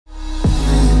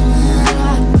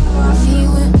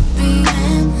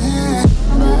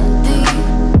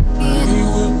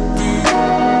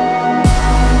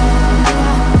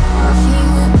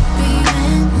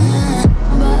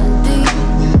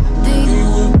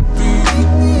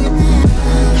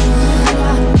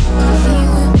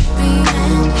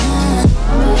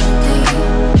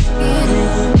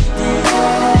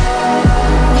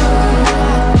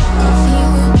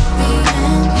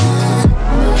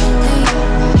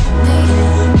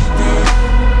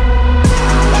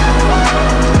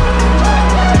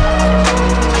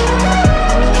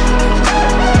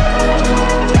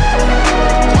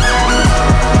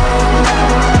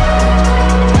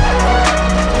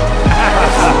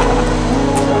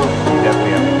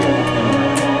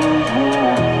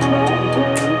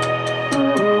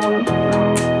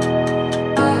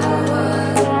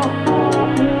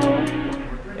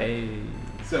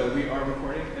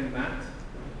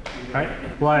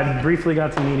I briefly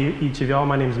got to meet each of y'all.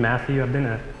 My name's Matthew. I've been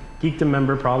a Geekdom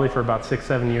member probably for about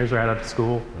 6-7 years right out of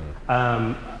school.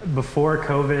 Before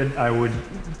COVID, I would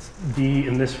be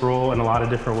in this role in a lot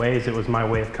of different ways. It was my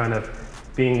way of kind of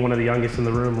being one of the youngest in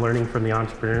the room, learning from the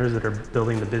entrepreneurs that are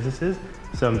building the businesses.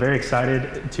 So I'm very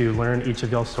excited to learn each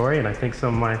of y'all's story, and I think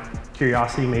some of my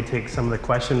curiosity may take some of the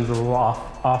questions a little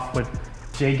off what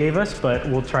Jay gave us, but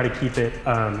we'll try to keep it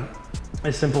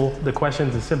as simple, the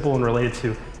questions as simple and related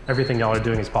to everything y'all are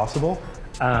doing as possible.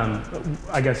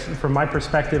 I guess from my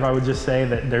perspective, I would just say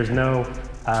that there's no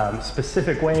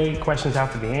specific way questions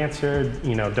have to be answered.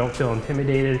 You know, don't feel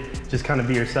intimidated, just kind of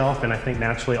be yourself. And I think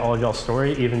naturally all of y'all's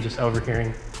story, even just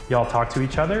overhearing y'all talk to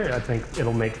each other, I think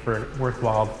it'll make for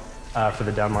worthwhile for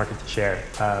the down market to share.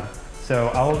 So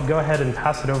I'll go ahead and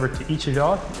pass it over to each of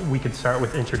y'all. We could start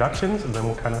with introductions and then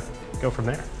we'll kind of go from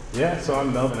there. Yeah, so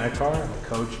I'm Melvin Eckhart. I'm a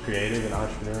coach, creative, and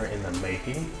entrepreneur in the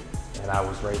making. And I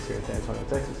was raised here in San Antonio,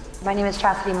 Texas. My name is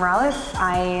Chasity Morales.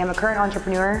 I am a current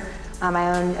entrepreneur.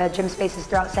 I own gym spaces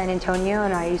throughout San Antonio,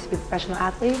 and I used to be a professional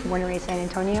athlete, born and raised San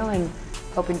Antonio, and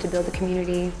hoping to build a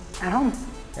community at home.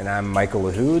 And I'm Michael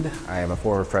Lahoud. I am a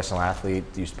former professional athlete,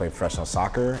 used to play professional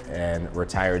soccer, and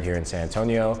retired here in San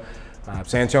Antonio.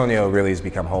 San Antonio really has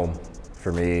become home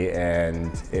for me,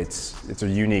 and it's a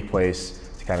unique place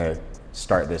to kind of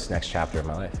start this next chapter of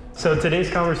my life. So today's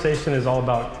conversation is all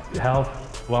about health,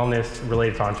 wellness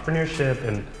related to entrepreneurship,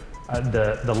 and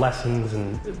the lessons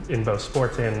in both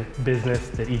sports and business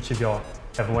that each of y'all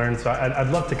have learned. So I'd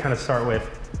love to kind of start with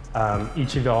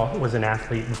each of y'all was an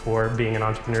athlete before being an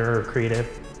entrepreneur or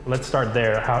creative. Let's start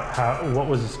there. What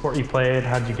was the sport you played?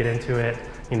 How did you get into it?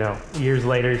 You know, years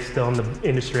later, still in the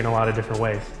industry in a lot of different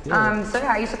ways. So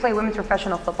yeah, I used to play women's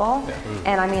professional football,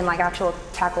 and I mean like actual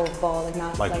tackle ball, like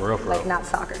not like not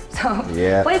soccer. So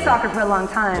played soccer for a long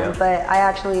time, but I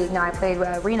actually I played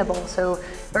arena bowl, so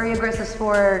very aggressive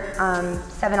sport,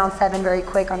 7-on-7, very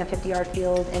quick on a 50-yard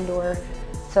field, indoor.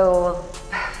 So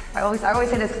I always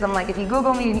say this because I'm like, if you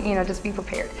Google me, you know, just be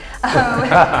prepared. So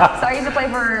I used to play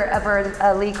for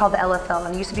a league called the LFL,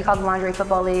 and it used to be called the Lingerie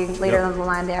Football League. Later down the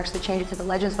line, they actually changed it to the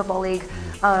Legends Football League.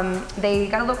 They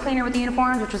got a little cleaner with the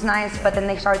uniforms, which was nice, but then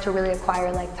they started to really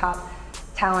acquire like top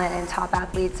talent and top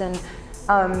athletes. And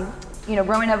you know,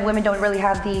 growing up, women don't really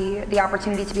have the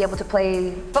opportunity to be able to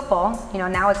play football. You know,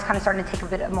 now it's kind of starting to take a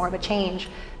bit more of a change.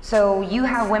 So you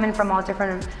have women from all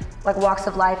different like walks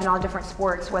of life and all different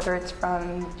sports, whether it's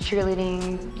from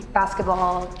cheerleading,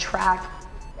 basketball, track,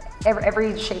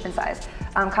 every shape and size,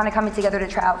 kind of coming together to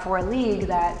try out for a league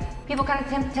that people kind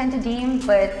of tend to deem,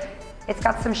 but it's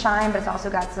got some shine, but it's also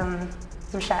got some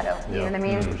shadow, you know what I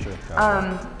mean? Sure.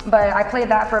 But I played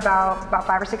that for about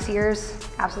 5 or 6 years.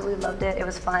 Absolutely loved it. It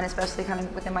was fun, especially kind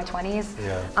of within my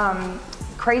 20s.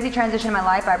 Crazy transition in my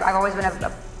life. I've always been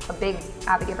a big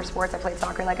advocate for sports. I played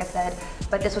soccer, like I said,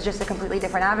 but this was just a completely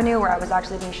different avenue where I was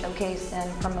actually being showcased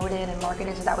and promoted and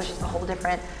marketed. So that was just a whole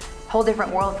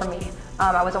different world for me.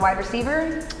 I was a wide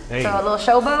receiver, so a little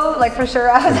showboat, like for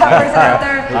sure. I was that person out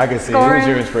there. I can see. Who was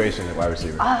your inspiration at wide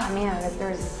receiver? Oh man,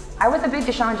 I was a big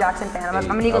Deshaun Jackson fan.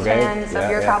 I'm an Eagles fan, so if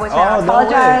you're a Cowboys fan, I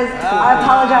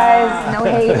apologize. No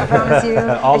hate, I promise you.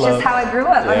 It's just how I grew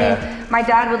up. I mean, my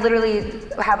dad would literally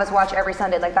have us watch every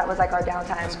Sunday. Like that was like our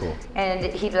downtime. That's cool. And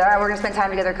he'd be like, all right, we're gonna spend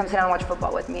time together. Come sit down and watch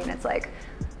football with me. And it's like,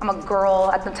 I'm a girl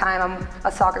at the time. I'm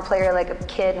a soccer player, like a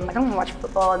kid. I'm like, I'm gonna watch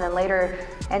football. And then later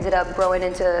ended up growing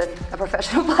into a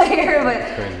professional player.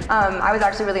 But I was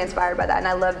actually really inspired by that. And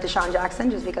I loved Deshaun Jackson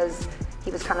just because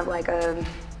he was kind of like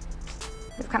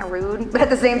he was kind of rude, but at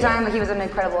the same time, he was an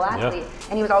incredible athlete.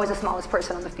 And he was always the smallest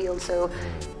person on the field. So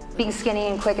being skinny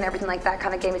and quick and everything like that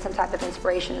kind of gave me some type of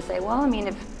inspiration to say, well, I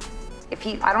mean,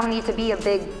 I don't need to be a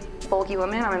big, bulky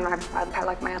woman. I mean, I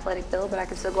like my athletic build, but I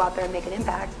can still go out there and make an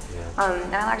impact.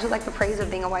 And I actually like the praise of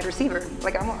being a wide receiver.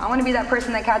 Like, I want to be that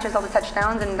person that catches all the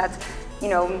touchdowns, and that's, you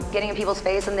know, getting in people's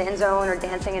face in the end zone or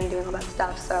dancing and doing all that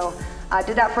stuff. So I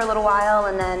did that for a little while,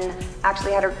 and then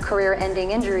actually had a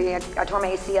career-ending injury. I tore my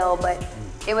ACL, but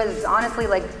it was honestly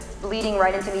like leading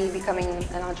right into me becoming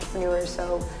an entrepreneur.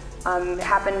 So it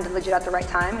happened legit at the right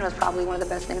time, and it was probably one of the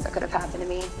best things that could have happened to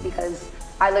me, because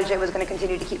I legit was going to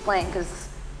continue to keep playing, because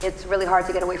it's really hard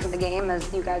to get away from the game,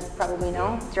 as you guys probably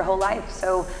know. It's your whole life.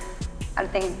 So I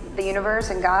think the universe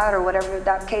and God, or whatever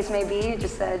that case may be,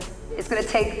 just said, it's going to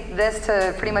take this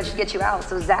to pretty much get you out.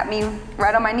 So zap me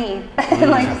right on my knee.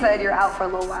 Like I said, you're out for a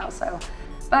little while. So,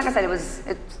 but like I said,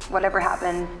 it's whatever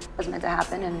happened was meant to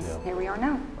happen, and here we are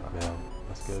now. Yeah,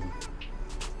 that's good.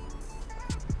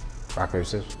 Rock, paper,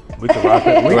 scissors. We can rock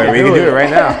it. We can do it right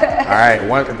now. All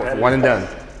right, one and done.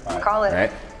 Call it. All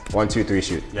right, 1, 2, 3,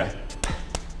 shoot. Yeah.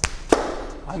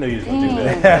 I knew you was gonna do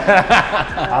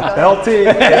that. I felt it.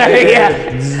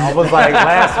 Yeah. I was like,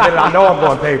 last minute, I know I'm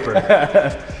going paper.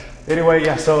 Anyway,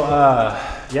 yeah, so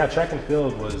yeah, track and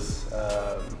field was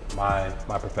my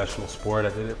professional sport. I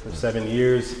did it for 7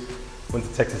 years. Went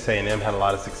to Texas A&M, had a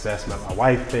lot of success, met my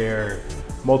wife there,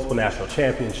 multiple national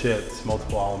championships,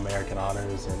 multiple All-American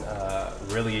honors,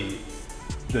 and really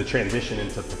the transition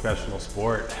into professional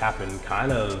sport happened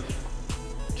kind of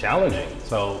challenging.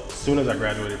 So as soon as I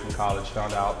graduated from college,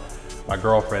 found out my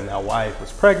girlfriend, now wife,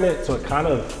 was pregnant, so it kind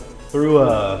of threw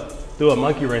a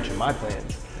monkey wrench in my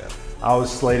plans. I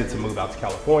was slated to move out to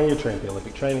California, train at the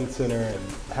Olympic Training Center, and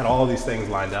had all these things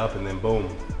lined up, and then boom,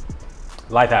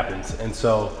 life happens. And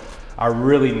so I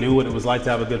really knew what it was like to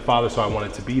have a good father, so I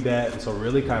wanted to be that. And so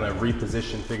really kind of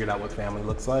repositioned, figured out what family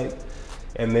looks like.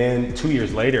 And then 2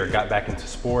 years later, got back into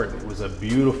sport. It was a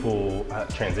beautiful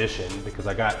transition because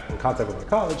I got in contact with my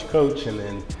college coach, and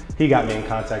then he got me in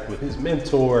contact with his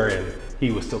mentor, and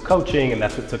he was still coaching, and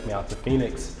that's what took me out to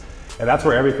Phoenix. And that's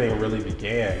where everything really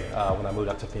began when I moved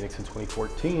out to Phoenix in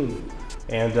 2014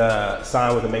 and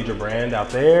signed with a major brand out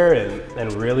there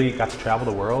and really got to travel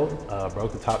the world,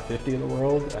 broke the top 50 in the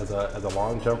world as a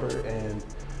long jumper, and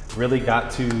really got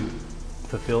to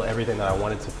fulfill everything that I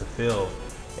wanted to fulfill.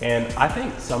 And I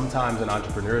think sometimes in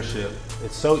entrepreneurship,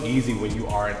 it's so easy when you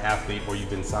are an athlete or you've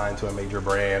been signed to a major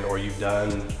brand or you've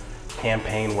done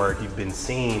campaign work, you've been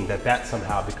seen, that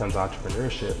somehow becomes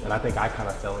entrepreneurship. And I think I kind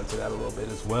of fell into that a little bit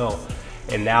as well.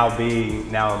 And now being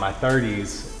in my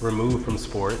 30s, removed from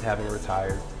sport, having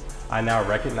retired, I now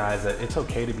recognize that it's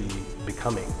okay to be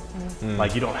becoming. Mm-hmm.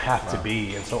 Like you don't have to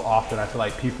be. And so often I feel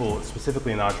like people,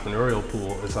 specifically in the entrepreneurial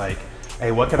pool, is like,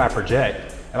 hey, what can I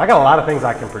project? And I got a lot of things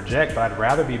I can project, but I'd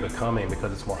rather be becoming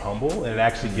because it's more humble and it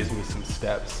actually gives me some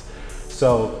steps.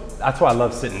 So that's why I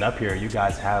love sitting up here. You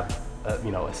guys have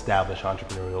established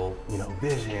entrepreneurial,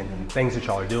 vision and things that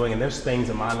y'all are doing. And there's things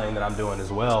in my lane that I'm doing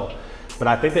as well. But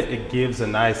I think that it gives a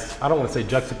nice, I don't want to say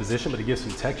juxtaposition, but it gives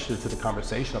some texture to the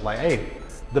conversation of like, hey,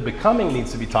 the becoming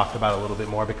needs to be talked about a little bit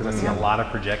more because I see a lot of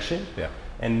projection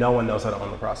and no one knows how to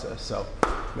own the process. So,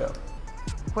 yeah.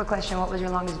 Quick question, what was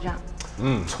your longest jump?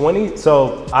 20,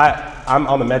 so I'm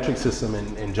on the metric system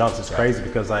in jumps. It's crazy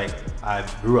because like I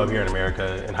grew up here in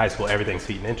America. In high school, everything's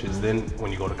feet and inches. Then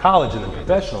when you go to college and then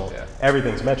professional,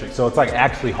 everything's metric. So it's like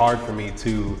actually hard for me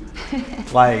to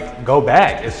like go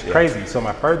back. It's crazy. So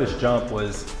my furthest jump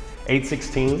was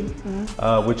 816,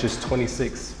 which is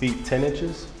 26 feet 10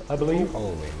 inches, I believe.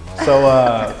 Holy moly. So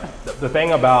the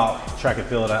thing about track and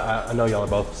field, I know y'all are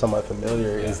both somewhat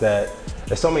familiar, is that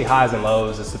there's so many highs and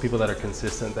lows. It's the people that are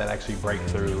consistent that actually break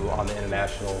through on the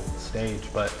international stage.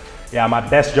 But yeah, my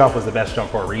best jump was the best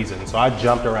jump for a reason. So I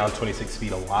jumped around 26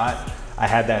 feet a lot. I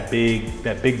had that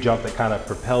big jump that kind of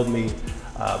propelled me.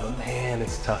 But man,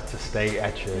 it's tough to stay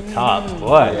at your top.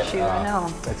 But Shoot, I know.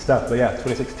 It's tough. But yeah,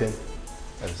 26-10.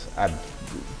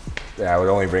 I would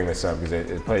only bring this up because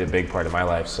it played a big part of my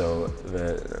life. So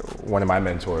one of my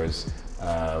mentors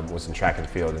was in track and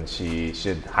field, and she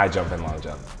did high jump and long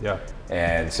jump. Yeah.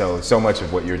 And so much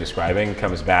of what you're describing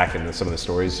comes back in some of the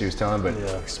stories she was telling, but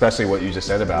especially what you just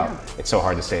said about it's so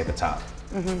hard to stay at the top.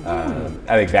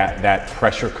 I think that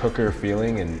pressure cooker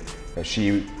feeling, and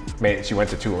she went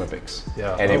to 2 Olympics,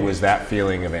 and it was that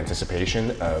feeling of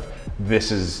anticipation of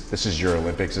this is your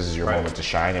Olympics, this is your moment to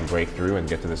shine and break through and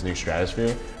get to this new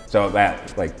stratosphere. So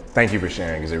that, like, thank you for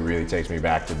sharing, because it really takes me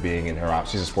back to being in her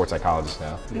office. She's a sports psychologist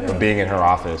now, but being in her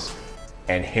office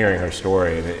and hearing her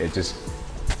story, and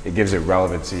it gives it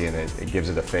relevancy, and it gives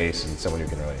it a face and someone who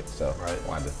can relate. So I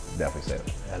wanted to definitely say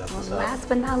that. Well, last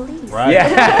but not least. Right.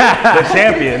 Yeah. The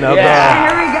champion of Here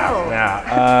we go.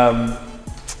 Yeah.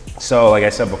 So like I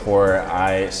said before,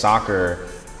 soccer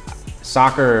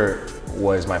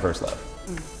was my first love.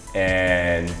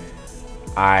 And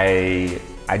I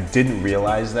didn't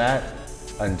realize that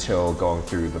until going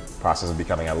through the process of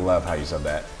becoming. I love how you said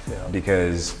that,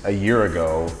 because a year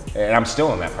ago, and I'm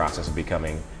still in that process of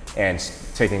becoming and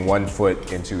taking one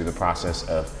foot into the process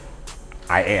of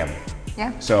I am.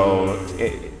 Yeah. So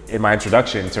in my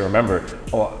introduction, to remember,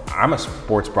 I'm a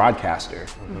sports broadcaster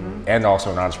and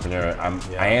also an entrepreneur.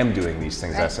 I am doing these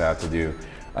things I set out to do.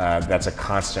 That's a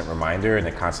constant reminder and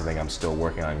a constant thing I'm still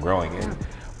working on growing in.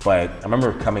 But I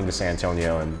remember coming to San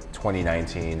Antonio in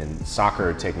 2019, and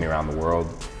soccer taking me around the world,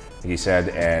 like you said,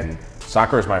 and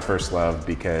soccer was my first love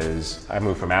because I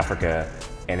moved from Africa,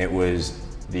 and it was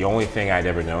the only thing I'd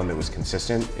ever known that was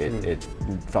consistent. It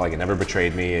felt like it never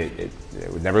betrayed me. It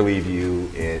would never leave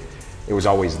you. It was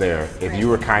always there. If you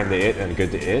were kind to it and good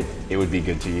to it, it would be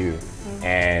good to you.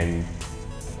 And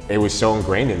it was so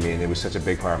ingrained in me, and it was such a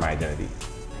big part of my identity.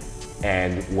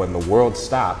 And when the world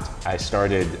stopped, I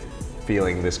started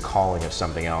feeling this calling of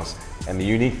something else. And the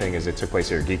unique thing is it took place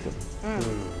here at Geekdom.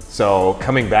 So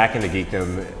coming back into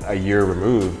Geekdom a year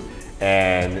removed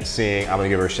and seeing, I'm gonna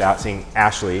give her a shout, seeing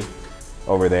Ashley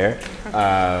over there,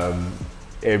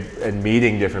 and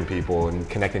meeting different people and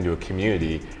connecting to a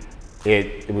community,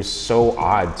 it was so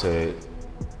odd to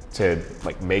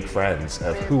like make friends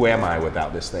of who am I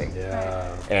without this thing.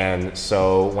 And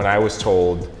so when I was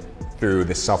told through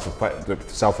the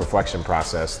self-reflection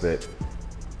process that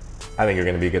I think you're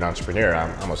going to be a good entrepreneur,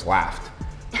 I almost laughed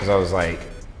because I was like,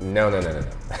 no.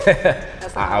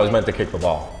 I was meant to kick the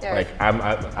ball. Like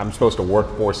I'm supposed to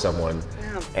work for someone,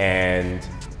 and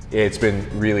it's been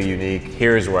really unique.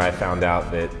 Here's where I found out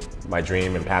that my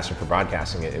dream and passion for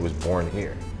broadcasting, it was born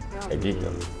here at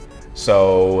Geekdom.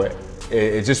 So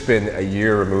it's just been a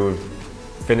year removed,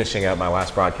 finishing up my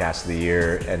last broadcast of the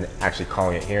year and actually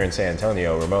calling it here in San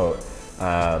Antonio remote.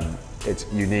 It's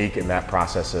unique in that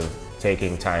process of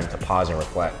taking time to pause and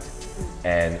reflect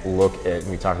and look at, and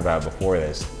we talked about it before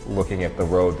this, looking at the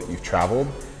road that you've traveled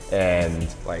and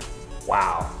like,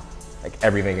 wow, like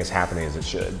everything is happening as it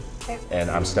should. And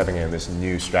I'm stepping into this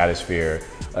new stratosphere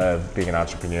of being an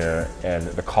entrepreneur, and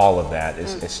the call of that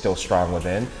is still strong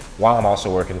within, while I'm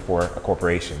also working for a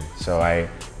corporation. So I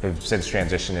have since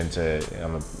transitioned into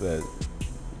the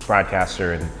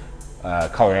broadcaster and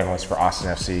color analyst for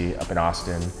Austin FC up in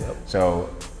Austin. So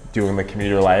doing the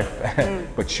commuter life,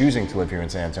 but choosing to live here in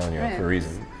San Antonio for a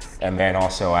reason. And then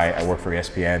also I work for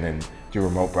ESPN and do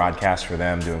remote broadcasts for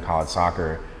them, doing college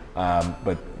soccer.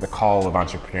 But the call of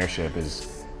entrepreneurship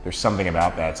is, there's something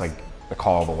about that. It's like the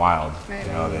call of the wild,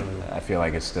 you know, that I feel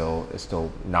like it's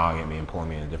still gnawing at me and pulling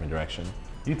me in a different direction.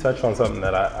 You touched on something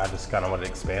that I just kind of wanted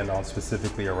to expand on,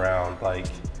 specifically around like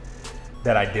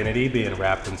that identity being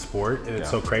wrapped in sport. And it's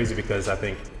so crazy because I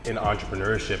think in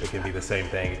entrepreneurship, it can be the same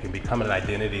thing. It can become an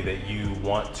identity that you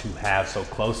want to have so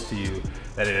close to you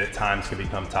that it at times can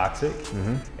become toxic.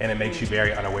 And it makes you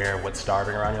very unaware of what's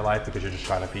starving around your life because you're just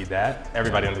trying to feed that.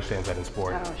 Everybody understands that in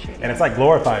sport. And it's like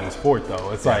glorified in sport though.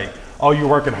 It's like, oh, you're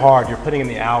working hard, you're putting in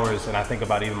the hours. And I think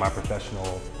about even my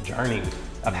professional journey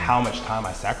of how much time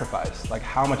I sacrificed, like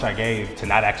how much I gave to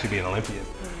not actually be an Olympian.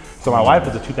 So my wife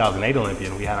was a 2008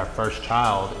 Olympian. We had our first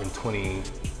child in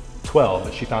 2012,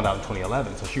 but she found out in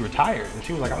 2011. So she retired and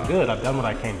she was like, I'm good, I've done what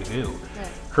I came to do.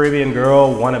 Caribbean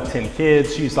girl, 1 of 10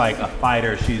 kids. She's like a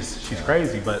fighter, she's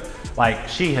crazy, but like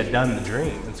she had done the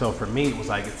dream. And so for me, it was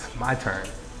like, it's my turn.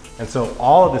 And so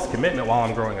all of this commitment while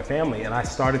I'm growing a family, and I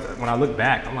started, when I look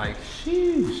back, I'm like,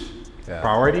 sheesh,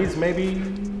 priorities maybe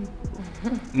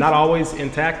not always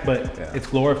intact, but it's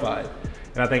glorified.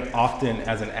 And I think often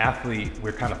as an athlete,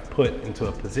 we're kind of put into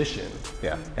a position,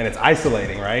 and it's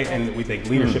isolating, right? And we think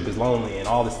leadership is lonely and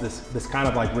all this kind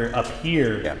of like we're up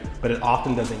here, but it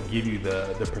often doesn't give you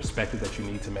the perspective that you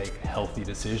need to make healthy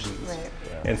decisions.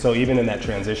 And so even in that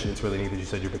transition, it's really neat that you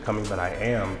said you're becoming, but I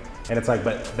am. And it's like,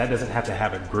 but that doesn't have to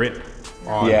have a grip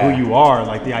on who you are.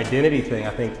 Like the identity thing,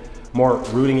 I think more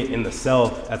rooting it in the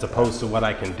self as opposed to what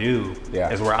I can do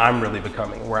is where I'm really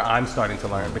becoming, where I'm starting to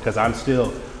learn, because I'm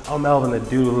still, oh, Melvin, the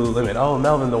dude who limit. Oh,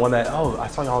 Melvin, the one that, oh, I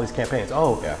saw you all these campaigns.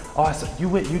 Oh, oh, I saw,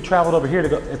 you traveled over here to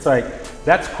go. It's like,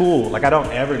 that's cool. Like, I don't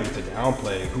ever need to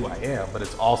downplay who I am, but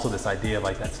it's also this idea of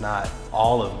like, that's not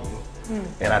all of me.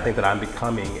 And I think that I'm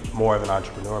becoming more of an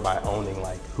entrepreneur by owning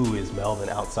like, who is Melvin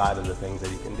outside of the things that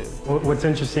he can do. What's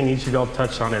interesting, each of y'all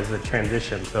touched on is the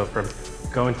transition. So from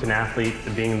going to an athlete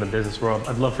to being in the business world,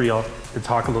 I'd love for y'all to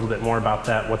talk a little bit more about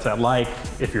that. What's that like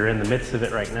if you're in the midst of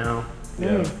it right now?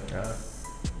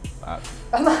 I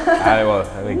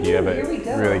think you have a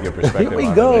really good perspective. Here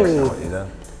we go.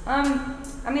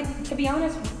 I mean, to be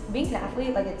honest, being an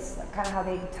athlete, like it's kind of how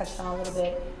they touched on a little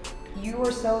bit. You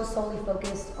are so solely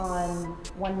focused on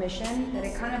one mission that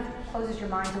it kind of closes your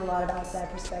mind to a lot of outside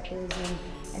perspectives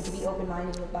and to be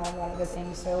open-minded about a lot of other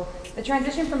things. So the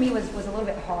transition for me was a little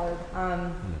bit hard.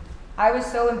 I was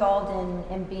so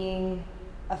involved in being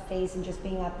a face and just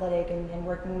being athletic and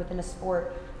working within a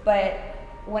sport. But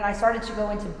when I started to go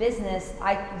into business,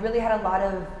 I really had a lot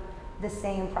of the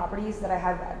same properties that I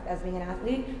have as being an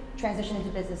athlete transition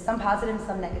into business, some positive and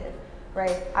some negative.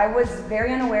 Right, I was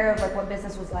very unaware of like what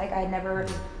business was like. I had never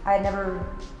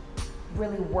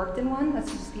really worked in one. Let's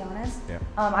just be honest.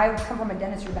 I come from a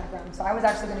dentistry background, so I was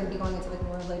actually going to be going into like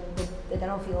more of like the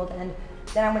dental field, and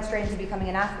then I went straight into becoming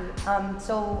an athlete.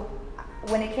 So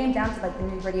when it came down to like the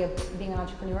nitty-gritty of being an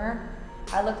entrepreneur,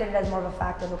 I looked at it as more of a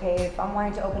fact of, okay, if I'm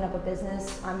wanting to open up a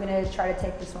business, I'm going to try to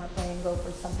take the smart play and go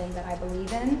for something that I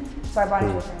believe in. So I bought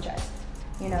into a franchise.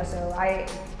 You know, so I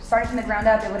started from the ground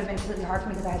up. It would have been completely hard for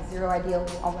me because I had zero idea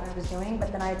on what I was doing.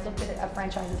 But then I looked at a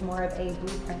franchise as more of a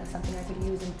blueprint of something I could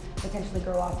use and potentially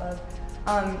grow off of.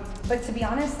 But to be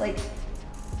honest, like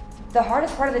the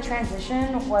hardest part of the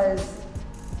transition was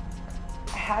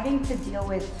having to deal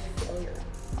with failure,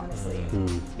 honestly.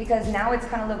 Because now it's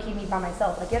kind of low-key me by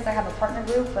myself. Like yes, I have a partner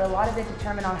group, but a lot of it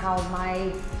determined on how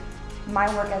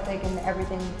my work ethic and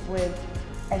everything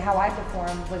and how I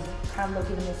perform was kind of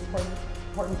low-key the most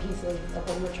important piece of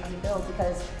what we were trying to build,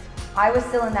 because I was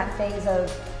still in that phase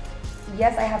of,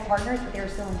 yes, I have partners, but they were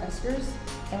still investors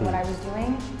in what I was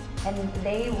doing, and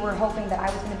they were hoping that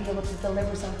I was going to be able to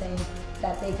deliver something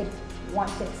that they could want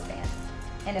to expand.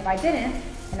 And if I didn't,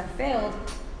 and I failed,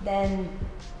 then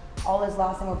all is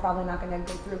lost and we're probably not going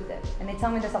to go through with it. And they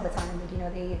tell me this all the time, that, you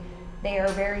know, they are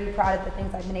very proud of the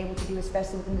things I've been able to do,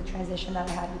 especially within the transition that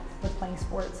I had with playing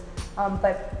sports.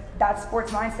 But that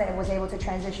sports mindset was able to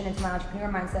transition into my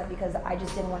entrepreneur mindset because I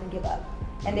just didn't want to give up.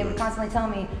 And they would constantly tell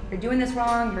me, you're doing this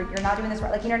wrong, you're not doing this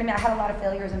right. Like, you know what I mean? I had a lot of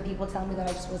failures and people telling me that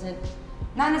I just wasn't,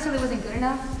 not necessarily wasn't good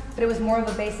enough, but it was more of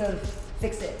a base of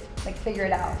fix it, like figure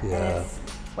it out. Yeah. And it's,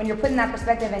 when you're put in that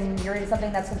perspective and you're in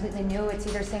something that's completely new, it's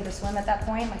either sink or swim at that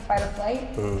point, like fight or flight.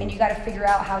 And you got to figure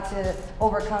out how to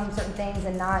overcome certain things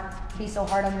and not be so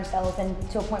hard on yourself, and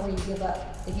to a point where you give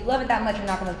up. If you love it that much, you're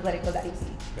not going to let it go that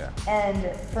easy. Yeah.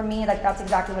 And for me, like that's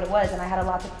exactly what it was. And I had a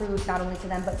lot to prove, not only to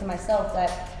them, but to myself,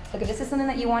 that look, if this is something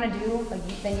that you want to do, like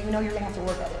then you know you're going to have to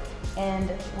work at it. And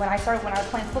when I was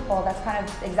playing football, that's kind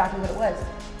of exactly what it was.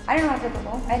 I didn't know how to play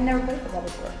football. I had never played football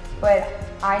before. But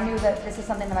I knew that this is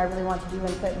something that I really want to do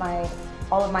and put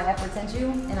all of my efforts into,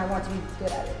 and I want to be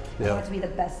good at it. Yeah. I want to be the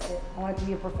best at it. I want to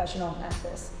be a professional at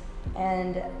this.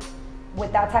 And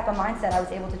with that type of mindset, I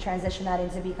was able to transition that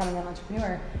into becoming an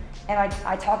entrepreneur. And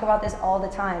I talk about this all the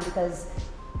time because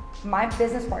my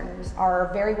business partners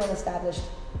are very well established,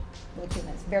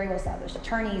 very well established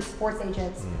attorneys, sports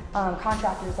agents,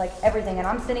 contractors, like everything. And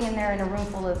I'm sitting in there in a room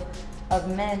full of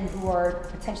men who are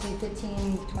potentially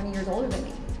 15, 20 years older than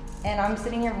me. And I'm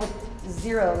sitting here with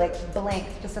zero, like blank,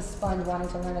 just a sponge wanting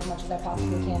to learn as much as I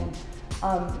possibly can.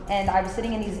 And I was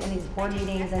sitting in these board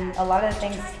meetings, and a lot of the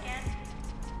things.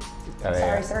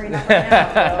 Sorry, not right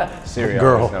now. Siri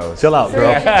Girl, always knows. chill out, Sorry,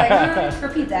 girl. she's like,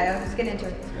 repeat that. I'll just get into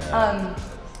it. Yeah.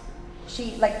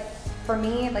 She, like, for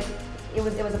me, like, it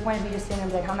was a point of me just sitting there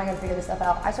and be like, how am I gonna figure this stuff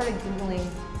out? I started Googling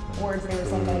words they were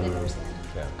saying that I didn't understand.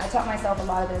 Yeah. I taught myself a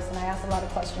lot of this, and I asked a lot of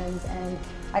questions, and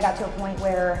I got to a point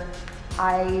where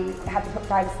I had to put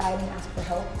pride aside and ask for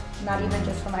help, not even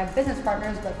just from my business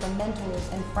partners, but from mentors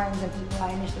and friends and people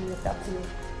I initially looked up to.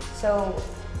 So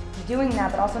doing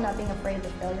that, but also not being afraid of the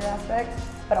failure aspect,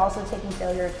 but also taking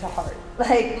failure to heart,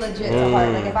 like legit to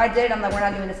heart. Like if I did it, I'm like, we're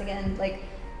not doing this again. Like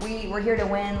we're here to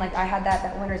win. Like I had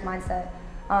that winner's mindset.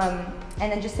 And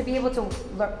then just to be able to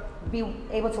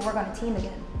work on a team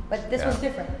again. But this was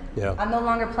different. Yeah. I'm no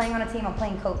longer playing on a team, I'm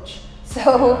playing coach.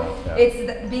 So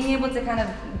it's being able to kind of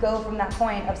go from that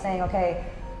point of saying, okay,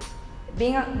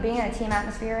 being in a team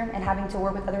atmosphere and having to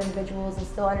work with other individuals and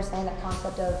still understanding that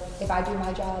concept of if I do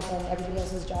my job, then everybody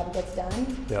else's job gets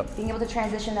done. Yep. Being able to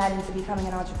transition that into becoming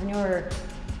an entrepreneur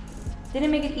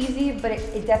didn't make it easy, but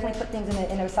it definitely put things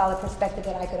in a solid perspective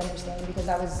that I could understand, because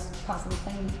I was constantly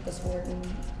playing the sport and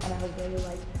I was very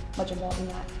much involved in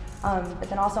that. But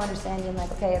then also understanding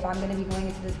like, okay, if I'm going to be going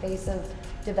into the space of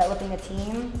developing a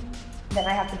team, then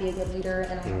I have to be a good leader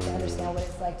and I have to understand what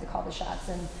it's like to call the shots.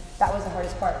 And that was the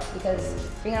hardest part, because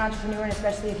being an entrepreneur, and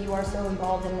especially if you are so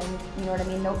involved in, you know what I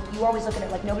mean, you always look at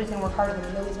it like nobody's going to work harder than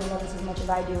me, nobody's going to love this as much as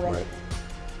I do. And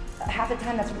half the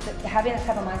time, having that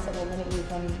type of mindset will limit you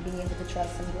from being able to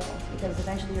trust and grow, because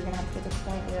eventually you're going to have to get to the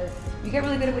point where you get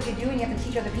really good at what you do and you have to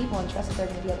teach other people and trust that they're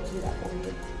going to be able to do that for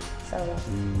you. So,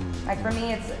 like for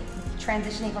me, it's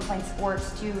transitioning from playing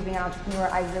sports to being an entrepreneur.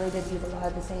 I really did use a lot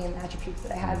of the same attributes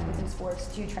that I had within sports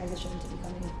to transition to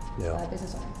becoming a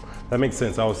business owner. That makes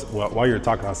sense. While you were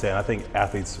talking, I was saying I think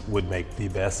athletes would make the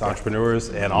best entrepreneurs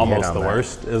and almost the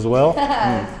worst as well.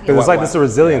 Because it's like this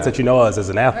resilience that you know as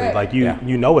an athlete. Right. Like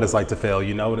you know what it's like to fail,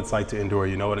 you know what it's like to endure,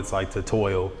 you know what it's like to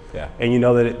toil, and you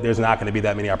know that there's not going to be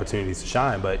that many opportunities to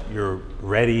shine, but you're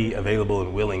ready, available,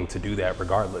 and willing to do that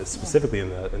regardless. Specifically in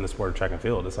the sport of track and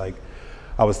field, it's like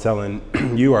I was telling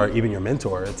you, or even your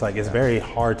mentor, it's like it's very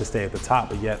hard to stay at the top,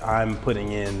 but yet I'm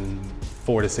putting in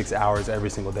 4 to 6 hours every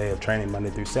single day of training Monday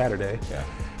through Saturday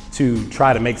to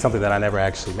try to make something that I never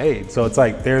actually made. So it's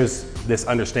like there's this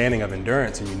understanding of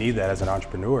endurance, and you need that as an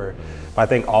entrepreneur. But I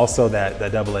think also that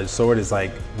double-edged sword is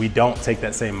like we don't take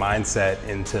that same mindset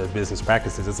into business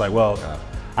practices. It's like, well,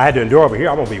 I had to endure over here,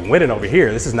 I'm gonna be winning over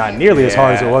here. This is not nearly as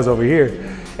hard as it was over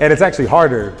here. And it's actually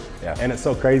harder. Yeah. And it's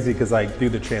so crazy because like through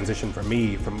the transition for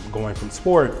me from going from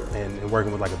sport and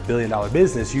working with like $1 billion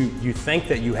business, you think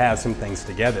that you have some things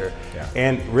together. Yeah.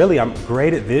 And really I'm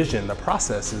great at vision. The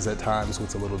process is at times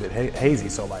what's a little bit hazy.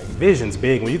 So like vision's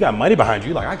big. When you got money behind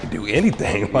you, like I could do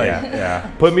anything.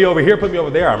 Like put me over here, put me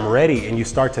over there, I'm ready. And you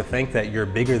start to think that you're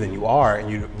bigger than you are and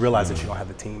you realize that you don't have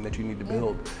the team that you need to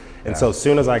build. And so as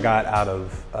soon as I got out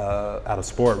of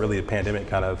sport, really the pandemic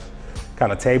kind of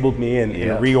tabled me and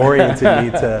reoriented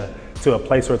me to a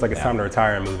place where it's like it's time to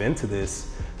retire and move into this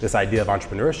idea of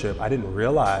entrepreneurship. I didn't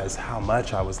realize how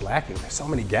much I was lacking. There's so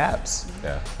many gaps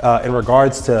in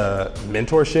regards to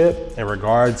mentorship, in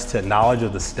regards to knowledge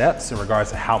of the steps, in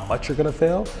regards to how much you're gonna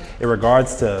fail, in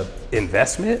regards to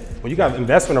investment. When you got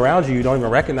investment around you, you don't even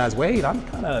recognize, wait, I'm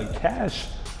kind of cash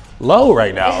low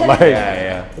right now. Like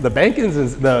the bankings and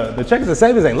the checkings and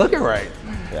savings ain't looking right.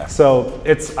 Yeah. So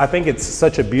I think it's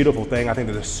such a beautiful thing. I think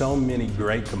that there's so many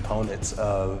great components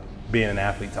of being an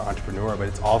athlete to entrepreneur, but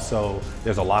it's also,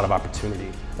 there's a lot of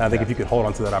opportunity. And I think if you could hold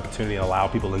on to that opportunity and allow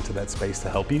people into that space to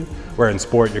help you, where in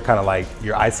sport, you're kind of like,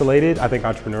 you're isolated. I think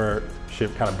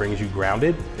entrepreneurship kind of brings you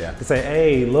grounded to say,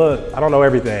 hey, look, I don't know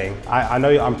everything. I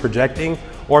know I'm projecting,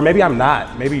 or maybe I'm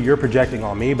not. Maybe you're projecting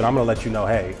on me, but I'm gonna let you know,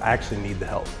 hey, I actually need the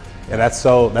help. And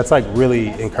that's like really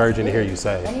encouraging to hear you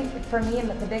say. For me,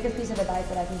 the biggest piece of advice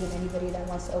that I can give anybody that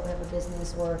wants to open up a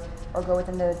business or go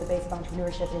within the base of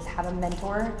entrepreneurship is have a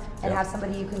mentor and have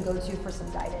somebody you can go to for some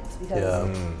guidance,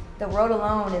 because the road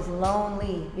alone is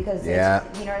lonely, because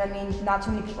it's, you know what I mean? Not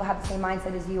too many people have the same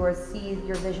mindset as you or see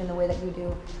your vision the way that you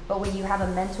do. But when you have a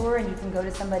mentor and you can go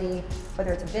to somebody,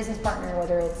 whether it's a business partner,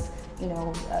 whether it's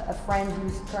a friend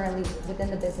who's currently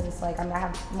within the business, like I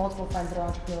have multiple friends that are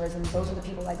entrepreneurs, and those are the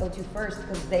people I go to first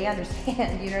because they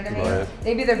understand, you know what I mean? Right.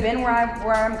 They've either been where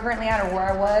I'm currently at or where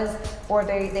I was, or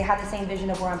they have the same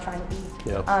vision of where I'm trying to be.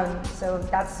 Yep. So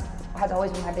has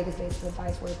always been my biggest base of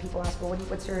advice, where people ask, well,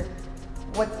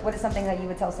 what is something that you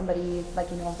would tell somebody, like,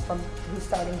 from who's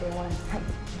starting day one?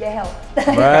 Get help.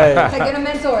 Right. Get a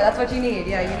mentor, that's what you need.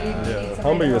 You need somebody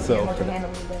humble to yourself. hold your hand a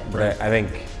little bit. Right. I think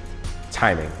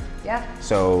timing. Yeah.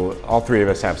 So all three of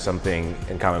us have something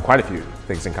in common, quite a few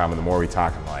things in common. The more we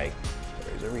talk, I'm like,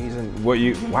 there's a reason.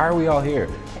 Why are we all here?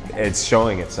 It's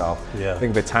showing itself. Yeah. I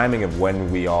think the timing of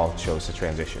when we all chose to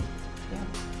transition,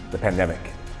 the pandemic,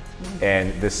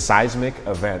 and this seismic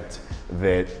event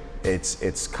that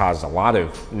it's caused a lot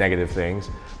of negative things,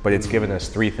 but it's given us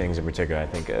three things in particular I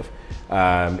think of.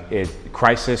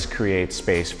 Crisis creates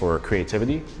space for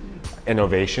creativity,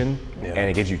 innovation, and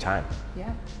it gives you time.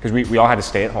 Yeah. Because we all had to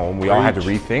stay at home, we all had to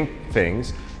rethink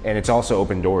things, and it's also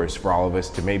opened doors for all of us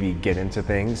to maybe get into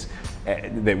things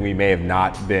that we may have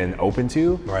not been open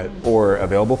to or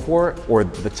available for, or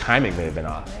the timing may have been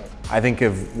off. Right. I think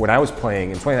of when I was playing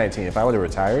in 2019, if I would have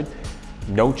retired,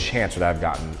 no chance would I have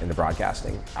gotten into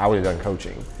broadcasting. I would have done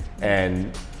coaching.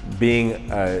 And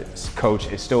being a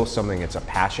coach is still something that's a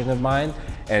passion of mine,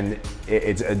 and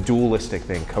it's a dualistic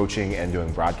thing, coaching and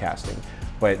doing broadcasting.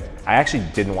 But I actually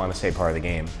didn't want to stay part of the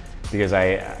game, because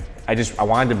I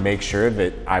wanted to make sure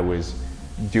that I was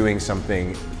doing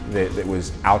something that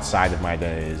was outside of my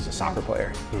identity as a soccer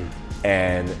player.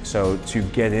 And so to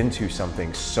get into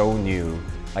something so new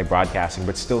like broadcasting,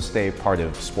 but still stay part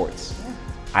of sports,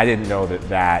 I didn't know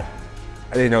that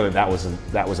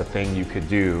was a thing you could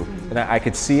do. And I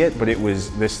could see it, but it was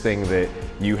this thing that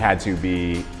you had to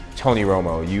be Tony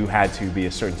Romo, you had to be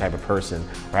a certain type of person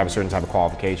or have a certain type of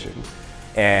qualification.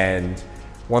 And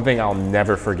one thing I'll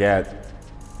never forget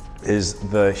is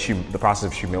the process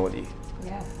of humility.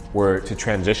 Where to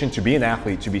transition, to be an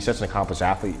athlete, to be such an accomplished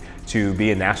athlete, to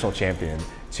be a national champion,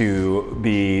 to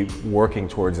be working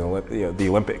towards the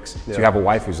Olympics, to have a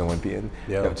wife who's an Olympian,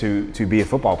 to be a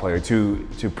football player, to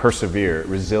persevere,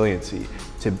 resiliency,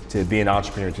 to be an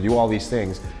entrepreneur, to do all these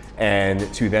things, and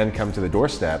to then come to the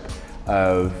doorstep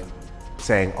of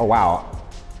saying, oh wow,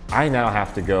 I now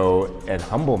have to go and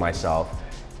humble myself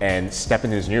and step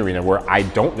into this new arena where I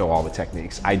don't know all the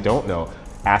techniques, I don't know,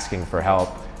 asking for help.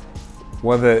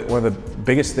 One of the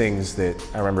biggest things that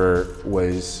I remember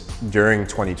was during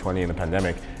 2020 and the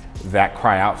pandemic, that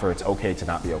cry out for it's okay to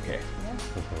not be okay.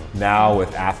 Now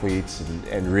with athletes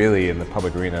and really in the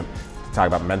public arena, to talk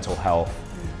about mental health,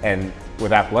 and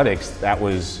with athletics, that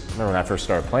was, I remember when I first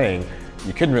started playing,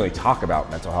 you couldn't really talk about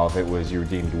mental health. It was, you were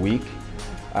deemed weak.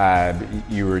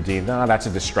 You were deemed, no, that's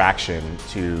a distraction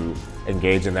to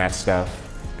engage in that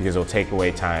stuff because it'll take away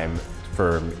time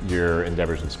from your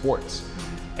endeavors in sports.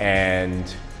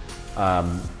 And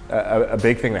a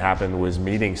big thing that happened was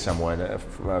meeting someone,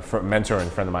 a mentor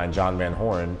and friend of mine, John Van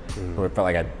Horn, who I felt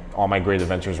like all my great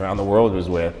adventures around the world was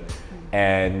with.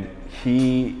 And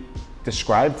he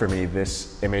described for me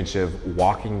this image of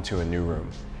walking to a new room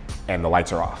and the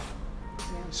lights are off.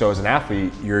 So as an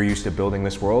athlete, you're used to building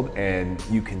this world and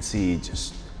you can see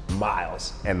just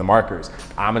miles and the markers.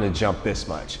 I'm gonna jump this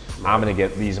much. I'm gonna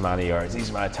get these amount of yards, these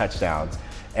amount of touchdowns.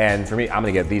 And for me, I'm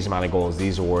gonna get these amount of goals,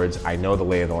 these awards. I know the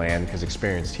lay of the land because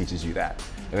experience teaches you that.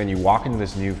 And then you walk into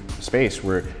this new space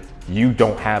where you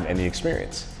don't have any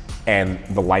experience and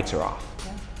the lights are off.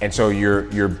 And so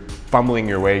you're fumbling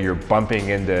your way, you're bumping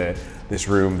into this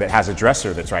room that has a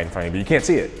dresser that's right in front of you, but you can't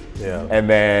see it. And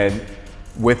then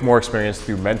with more experience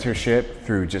through mentorship,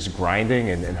 through just grinding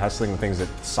and hustling the things that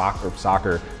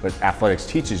soccer, but athletics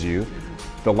teaches you,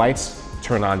 the lights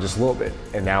turn on just a little bit.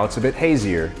 And now it's a bit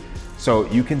hazier. So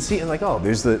you can see it like, oh,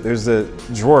 there's the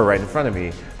drawer right in front of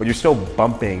me, but you're still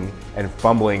bumping and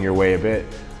fumbling your way a bit,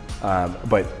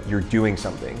 but you're doing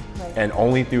something. And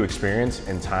only through experience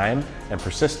and time and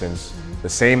persistence, the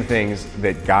same things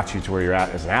that got you to where you're at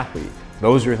as an athlete,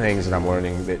 those are things that I'm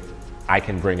learning that I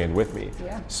can bring in with me.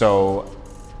 So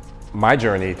my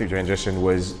journey through transition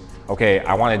was, okay,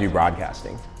 I want to do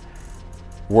broadcasting.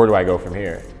 Where do I go from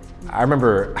here? I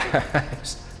remember,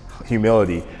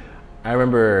 humility. I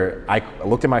remember I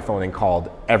looked at my phone and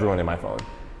called everyone in my phone,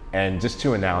 and just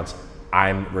to announce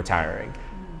I'm retiring.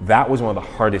 That was one of the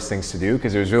hardest things to do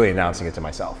because it was really announcing it to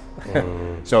myself.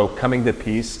 So coming to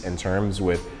peace in terms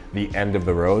with the end of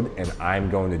the road and I'm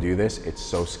going to do this, it's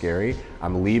so scary.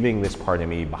 I'm leaving this part of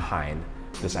me behind,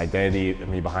 this identity of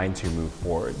me behind to move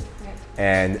forward.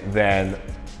 And then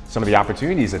some of the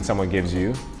opportunities that someone gives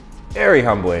you, very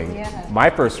humbling. My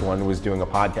first one was doing a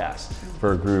podcast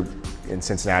for a group in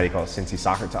Cincinnati called Cincy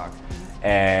Soccer Talk.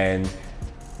 And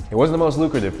it wasn't the most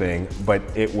lucrative thing, but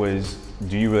it was,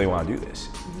 do you really want to do this?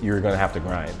 You're gonna have to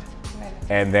grind.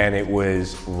 And then it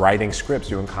was writing scripts,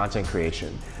 doing content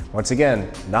creation. Once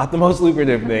again, not the most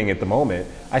lucrative thing at the moment.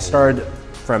 I started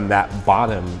from that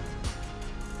bottom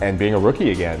and being a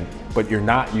rookie again, but you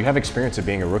have experience of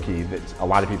being a rookie that a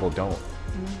lot of people don't.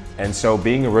 And so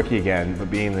being a rookie again, but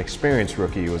being an experienced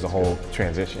rookie was a whole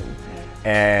transition.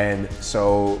 And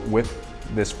so with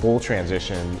this full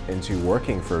transition into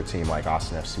working for a team like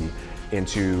Austin FC,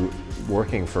 into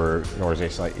working for an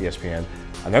organization like ESPN,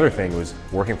 another thing was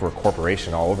working for a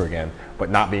corporation all over again, but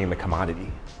not being the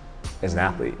commodity as an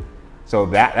athlete. So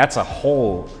that's a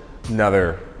whole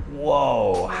nother,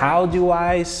 whoa, how do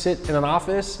I sit in an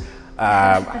office?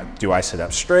 Do I sit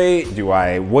up straight?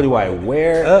 What do I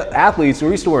wear? Athletes,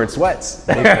 we're used to wearing sweats.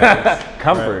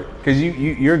 Comfort, because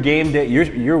your game day,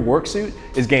 your work suit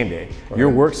is game day. Your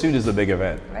work suit is the big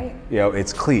event. You know,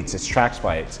 it's cleats, it's track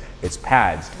spikes, it's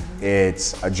pads,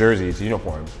 it's a jersey, it's a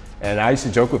uniform. And I used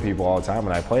to joke with people all the time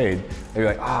when I played. They'd be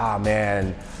like, ah,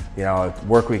 man, you know,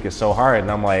 work week is so hard.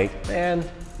 And I'm like, man,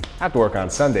 I have to work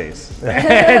on Sundays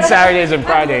and Saturdays and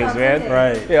Fridays,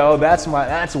 man. You know,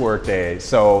 that's work day.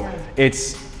 So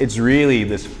it's really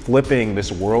this flipping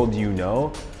this world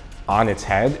on its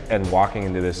head and walking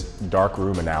into this dark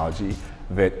room analogy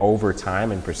that over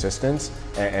time and persistence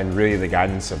and really the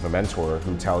guidance of a mentor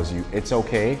who tells you it's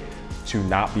okay to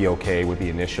not be okay with the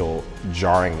initial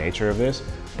jarring nature of this,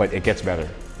 but it gets better.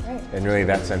 And really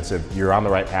that sense of you're on the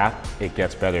right path, it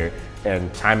gets better,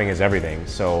 and timing is everything.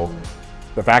 So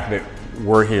the fact that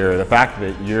we're here, the fact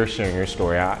that you're sharing your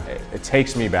story, it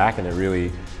takes me back and it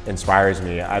really inspires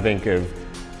me. I think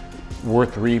we're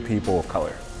 3 people of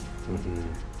color.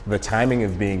 The timing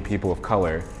of being people of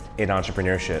color in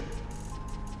entrepreneurship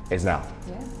is now.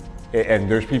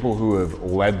 And there's people who have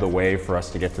led the way for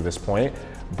us to get to this point,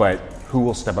 but who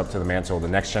will step up to the mantle, the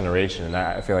next generation? And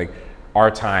I feel like our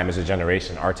time as a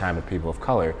generation, our time of people of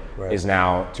color is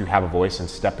now to have a voice and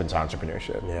step into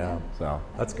entrepreneurship. So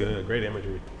that's good, great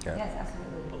imagery. Yes,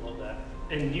 absolutely. I love that.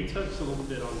 And you touched a little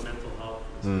bit on mental health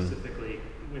specifically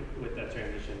with that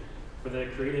transition. For the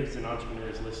creatives and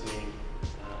entrepreneurs listening,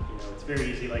 you know, it's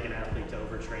very easy like an athlete to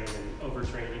overtrain, and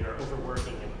overtraining or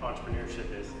overworking in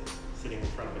entrepreneurship is sitting in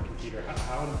front of a computer.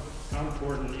 How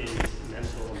important is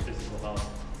mental and physical health?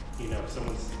 You know, if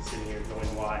someone's sitting here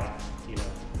going, why? You know,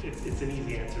 it's an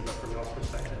easy answer, but from y'all's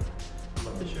perspective, I'd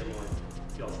love to share more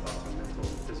y'all's thoughts on mental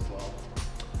and physical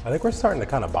health. I think we're starting to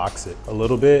kind of box it a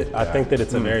little bit. I think that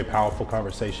it's a very powerful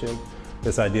conversation.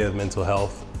 This idea of mental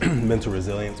health, mental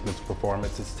resilience, mental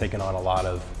performance, it's taken on a lot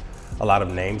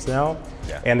of names now.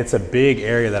 And it's a big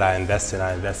area that I invest in.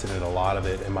 I invested in a lot of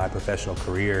it in my professional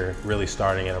career, really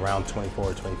starting at around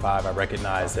 24, 25. I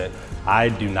recognized that I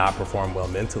do not perform well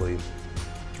mentally.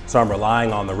 So I'm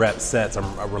relying on the rep sets,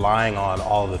 I'm relying on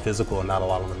all of the physical and not a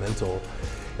lot on the mental.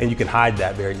 And you can hide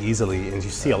that very easily. And you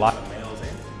see a lot of males and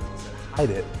females that hide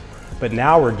it. But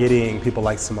now we're getting people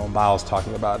like Simone Biles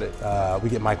talking about it. We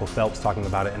get Michael Phelps talking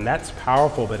about it, and that's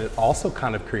powerful, but it also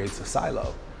kind of creates a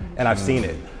silo, and I've seen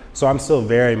it. So I'm still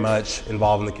very much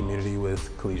involved in the community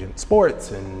with collegiate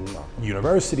sports and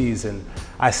universities, and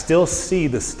I still see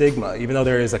the stigma, even though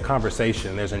there is a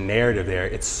conversation, there's a narrative there.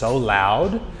 It's so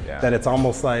loud that it's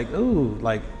almost like, ooh,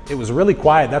 like it was really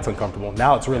quiet, that's uncomfortable.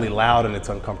 Now it's really loud and it's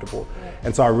uncomfortable.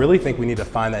 And so I really think we need to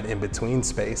find that in-between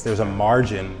space. There's a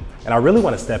margin, and I really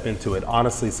want to step into it.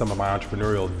 Honestly, some of my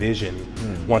entrepreneurial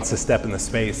vision wants to step in the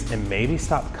space and maybe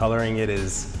stop coloring it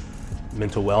as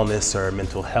mental wellness or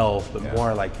mental health, but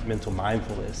more like mental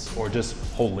mindfulness or just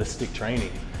holistic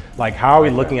training. Like, how are we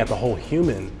looking at the whole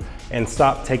human, and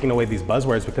stop taking away these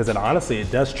buzzwords, because it honestly, it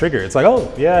does trigger. It's like,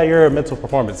 oh yeah, you're a mental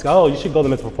performance. Oh, you should go to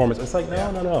mental performance. It's like,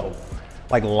 no.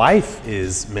 Like, life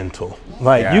is mental.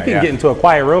 Like, you can get into a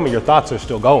quiet room and your thoughts are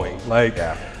still going. Like,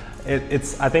 I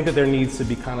think that there needs to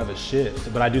be kind of a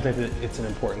shift, but I do think that it's an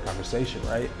important conversation,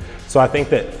 right? So I think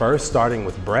that first, starting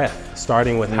with breath,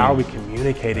 starting with how are we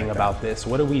communicating about this?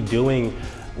 What are we doing?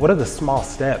 What are the small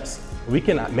steps? We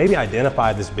can maybe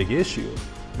identify this big issue,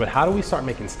 but how do we start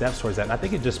making steps towards that? And I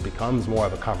think it just becomes more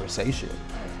of a conversation.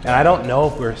 And I don't know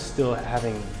if we're still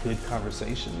having good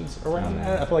conversations around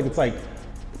that. I feel like it's like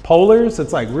polars,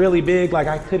 it's like really big, like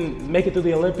I couldn't make it through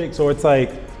the Olympics, or it's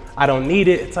like, I don't need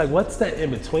it. It's like, what's that in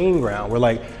between ground where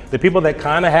like the people that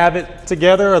kind of have it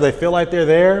together, or they feel like they're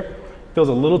there, feels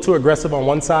a little too aggressive on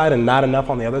one side and not enough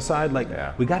on the other side. Like,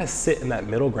 we got to sit in that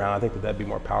middle ground. I think that that'd be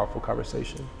more powerful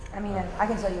conversation. I mean, I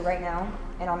can tell you right now,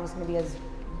 and I'm just going to be as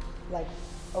like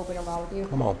open and raw with you.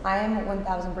 Come on. I am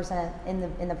 1000%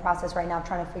 in the process right now,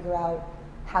 trying to figure out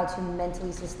how to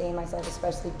mentally sustain myself,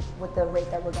 especially with the rate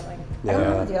that we're going. I don't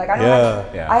know with you. Like,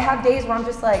 I have days where I'm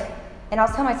just like, and I'll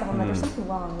tell myself, I'm like, there's something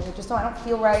wrong. I don't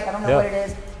feel right. I don't know what it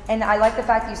is. And I like the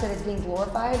fact that you said it's being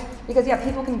glorified, because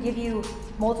people can give you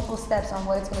multiple steps on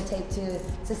what it's going to take to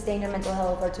sustain your mental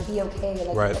health or to be okay.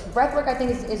 Like, breath work, I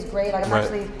think is great. Like,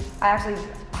 I actually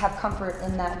have comfort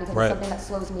in that, because it's something that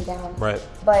slows me down.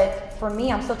 But for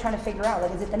me, I'm still trying to figure out,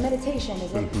 like, is it the meditation?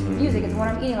 Is it music? Is it what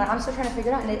I'm eating? Like, I'm still trying to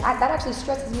figure it out. And that actually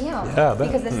stresses me out.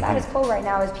 Because the status quo right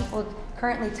now is people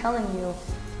currently telling you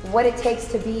what it takes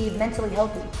to be mentally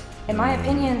healthy. In my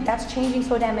opinion, that's changing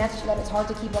so damn much that it's hard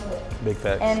to keep up with. Big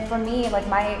facts. And for me, like,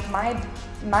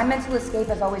 my mental escape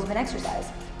has always been exercise.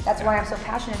 That's why I'm so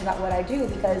passionate about what I do,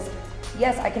 because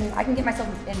yes, I can get myself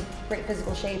in great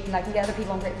physical shape, and I can get other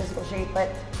people in great physical shape, but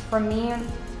for me,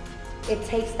 it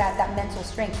takes that mental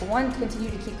strength to continue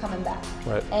to keep coming back.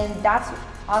 And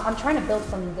I'm trying to build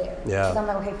from there. Because I'm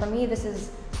like, okay, for me, this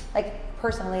is like,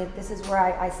 personally, this is where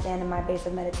I stand in my base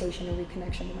of meditation and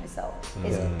reconnection to myself.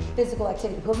 Is physical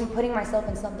activity, putting myself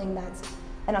in something that's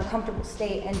an uncomfortable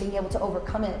state and being able to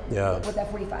overcome it with that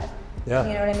 45. You know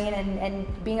what I mean?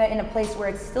 And being in a place where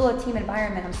it's still a team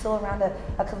environment. I'm still around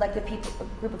a collective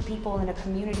group of people in a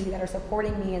community that are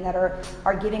supporting me and that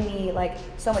are giving me like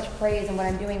so much praise in what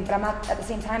I'm doing. But I'm not, at the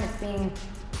same time, it's being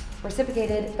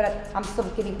reciprocated, but I'm still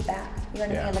giving it back. You know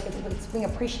what I mean? Like, it's being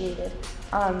appreciated.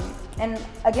 And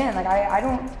again, like, I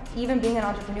don't, even being an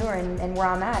entrepreneur and where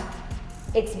I'm at,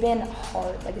 it's been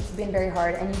hard. Like, it's been very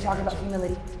hard. And you talk about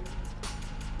humility.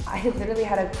 I literally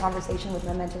had a conversation with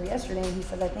my mentor yesterday, and he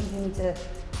said, I think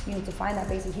you need to find that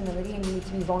basic humility, and you need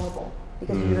to be vulnerable,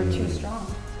 because you're too strong.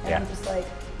 And I'm just like,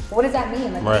 what does that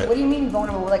mean? Like, what do you mean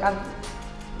vulnerable? Like,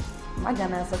 my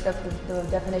dumb ass looked up the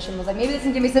definition, was like, maybe this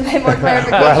can give me some more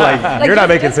clarification. like, you're not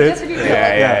making sense.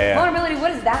 Vulnerability,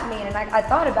 what does that mean? And I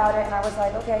thought about it, and I was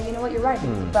like, okay, you know what, you're right.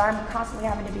 But I'm constantly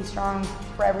having to be strong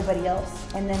for everybody else.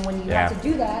 And then when you have to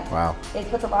do that, it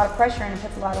puts a lot of pressure and it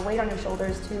puts a lot of weight on your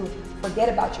shoulders to forget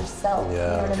about yourself. You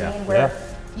know what I mean? Where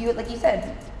you, like you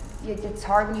said, it's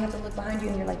hard when you have to look behind you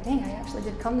and you're like, dang, I actually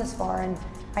did come this far, and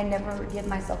I never give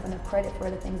myself enough credit for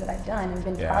the things that I've done and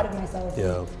been proud of myself.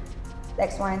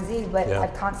 X, Y, and Z, but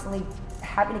I've constantly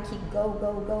having to keep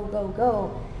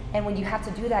go. And when you have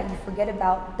to do that, you forget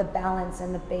about the balance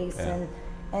and the base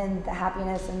and the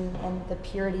happiness and the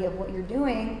purity of what you're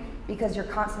doing, because you're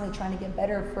constantly trying to get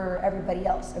better for everybody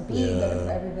else, or being better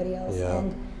for everybody else.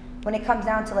 And when it comes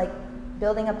down to like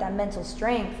building up that mental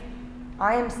strength,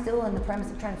 I am still in the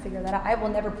premise of trying to figure that out. I will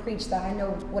never preach that I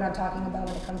know what I'm talking about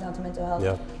when it comes down to mental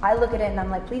health. I look at it and I'm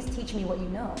like, please teach me what you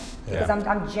know. Because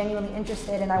I'm genuinely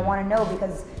interested, and I want to know,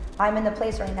 because I'm in the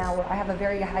place right now where I have a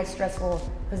very high stressful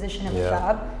position in my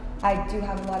job. I do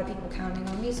have a lot of people counting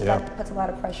on me, so that puts a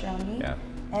lot of pressure on me.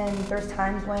 And there's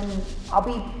times when I'll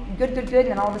be good, and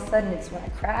then all of a sudden it's when I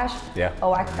crash.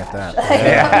 Oh, I crash.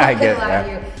 I get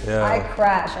that. I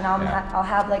crash, and I'll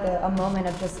have like a moment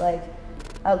of just like,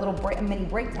 a little a mini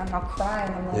breakdown, and I'll cry,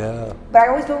 and I'm like, Yeah. but I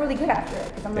always feel really good after it,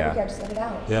 because I'm like, Yeah. okay, I just let it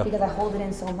out, Yeah. because I hold it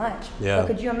in so much. Yeah. But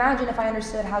could you imagine if I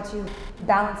understood how to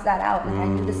balance that out, and I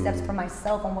knew the steps for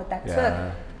myself on what that took,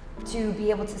 to be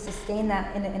able to sustain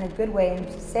that in a good way,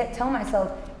 and tell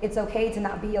myself it's okay to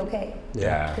not be okay.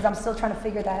 Yeah. Because I'm still trying to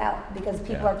figure that out, because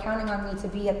people are counting on me to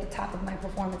be at the top of my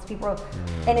performance. People are,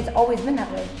 and it's always been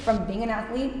that way, from being an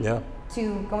athlete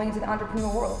to going into the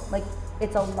entrepreneurial world. Like,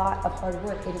 it's a lot of hard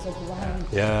work. It is a grind.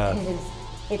 Yeah. And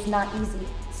it's not easy.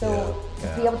 So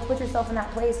to be able to put yourself in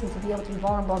that place and to be able to be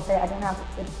vulnerable and say, I don't have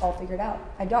it all figured out.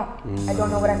 I don't. I don't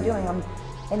know what I'm doing. I'm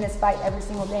in this fight every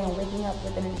single day and waking up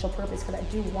with an initial purpose, because I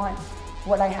do want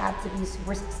what I have to be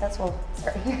super successful.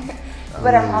 Sorry.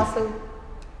 But I'm also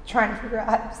trying to figure out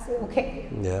how to say okay.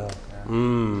 Yeah.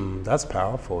 That's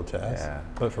powerful, Chas. Yeah.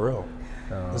 But for real.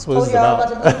 That's what Told this is y'all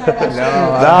about. about to look at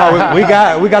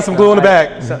that No, we got some glue in the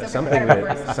back. Something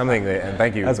that, and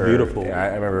thank you. That's for, beautiful. Yeah,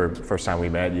 I remember first time we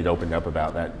met, you'd opened up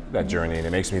about that journey, and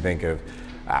it makes me think of,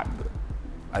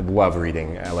 I love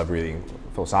reading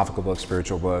philosophical books,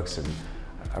 spiritual books, and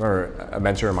I remember a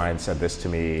mentor of mine said this to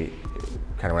me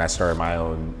kind of when I started my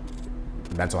own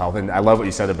mental health, and I love what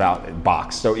you said about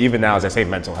box. So even now, as I say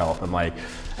mental health, I'm like,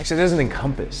 actually it doesn't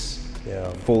encompass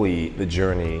fully the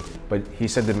journey, but he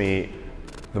said to me,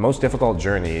 the most difficult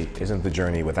journey isn't the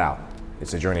journey without,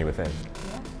 it's the journey within.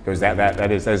 Because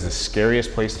that is the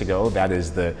scariest place to go. That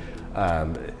is the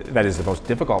most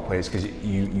difficult place, because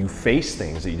you face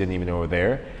things that you didn't even know were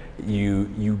there.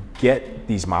 You get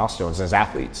these milestones. As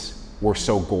athletes, we're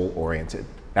so goal oriented.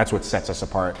 That's what sets us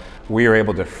apart. We are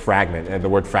able to fragment, and the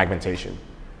word fragmentation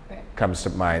comes to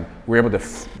mind. We're able to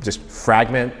just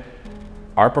fragment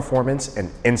our performance and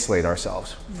insulate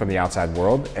ourselves from the outside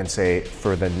world, and say,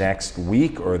 for the next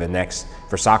week, or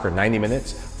for soccer, 90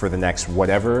 minutes, for the next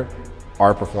whatever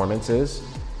our performance is,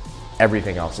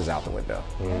 everything else is out the window.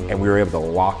 And we were able to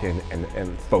lock in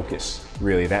and focus,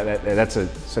 really. That's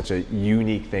such a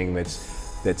unique thing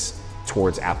that's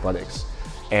towards athletics.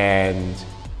 And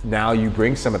now you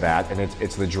bring some of that, and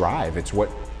it's the drive. It's what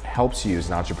helps you as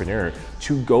an entrepreneur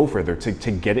to go further,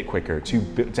 to get it quicker,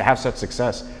 to have such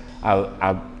success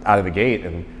out of the gate.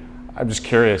 And I'm just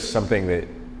curious, something that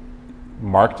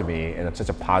marked me in such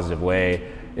a positive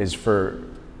way is for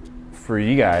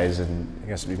you guys, and I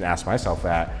guess I even ask myself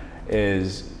that,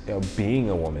 is being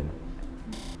a woman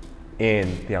in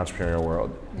the entrepreneurial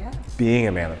world, being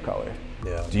a man of color.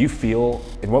 Do you feel,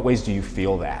 in what ways do you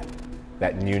feel that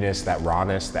newness, that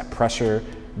rawness, that pressure?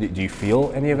 Do you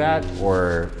feel any of that,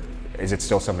 or is it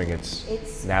still something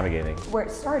it's navigating? Where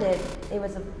it started, it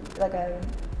was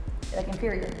like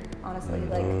inferior, honestly.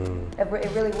 Like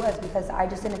it really was, because I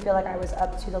just didn't feel like I was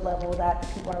up to the level that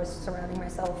people I was surrounding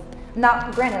myself.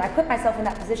 Not granted, I put myself in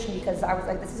that position because I was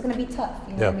like, this is going to be tough.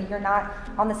 You know what I mean? You're not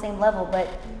on the same level, but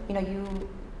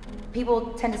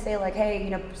people tend to say like,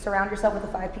 hey, surround yourself with the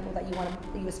 5 people that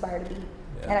you aspire to be.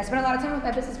 And I spent a lot of time with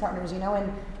my business partners, and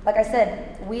like I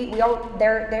said,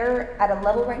 they're at a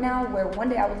level right now where one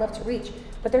day I would love to reach,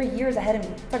 but they're years ahead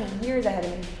of me, years ahead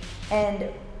of me.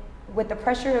 And with the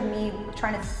pressure of me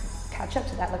trying to catch up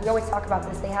to that, like we always talk about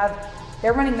this,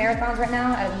 they're running marathons right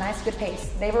now at a nice, good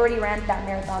pace. They've already ran that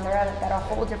marathon. They're at a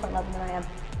whole different level than I am.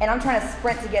 And I'm trying to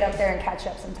sprint to get up there and catch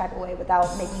up some type of way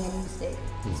without making any mistake.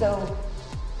 So,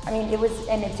 I mean,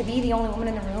 to be the only woman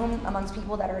in the room amongst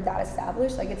people that are that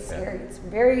established, like, it's scary. It's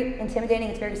very intimidating,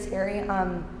 it's very scary.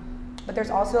 But there's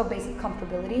also a basic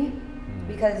comfortability,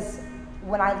 because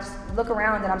when I look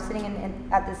around and I'm sitting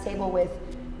at this table with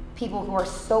people who are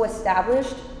so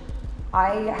established,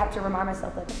 I have to remind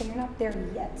myself, like, okay, you're not there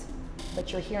yet,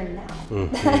 but you're here now.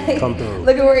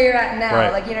 Look at where you're at now.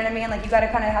 Right. Like, you know what I mean? Like, you got to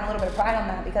kind of have a little bit of pride on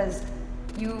that, because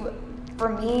for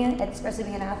me, especially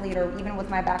being an athlete, or even with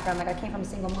my background, like, I came from a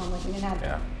single mom. Like, we didn't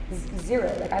have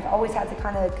zero. Like, I've always had to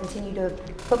kind of continue to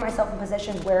put myself in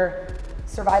positions where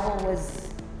survival was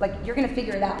like, you're gonna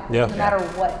figure it out, no matter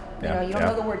what. You know, you don't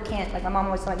know the word can't. Like, my mom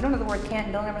always told me, you don't know the word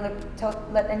can't, don't ever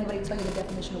let anybody tell you the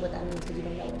definition of what that means, because you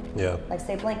don't know it. Like,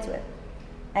 stay blank to it.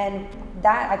 And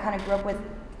that I kind of grew up with,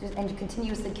 and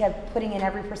continuously kept putting in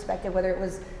every perspective, whether it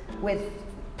was with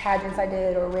pageants I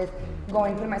did, or with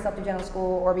putting myself through general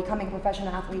school, or becoming a professional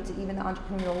athlete, to even the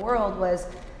entrepreneurial world, was,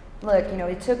 look,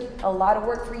 it took a lot of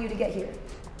work for you to get here.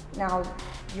 Now,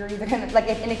 you're either gonna,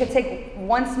 and it could take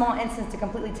one small instance to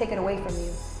completely take it away from you.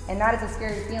 And that is a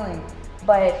scary feeling.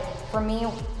 But for me,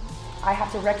 I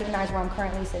have to recognize where I'm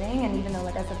currently sitting, and even though,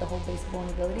 like I said, the whole basic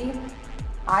vulnerability,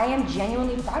 I am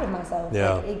genuinely proud of myself.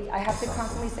 I have to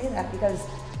constantly say that, because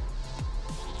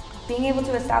being able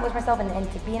to establish myself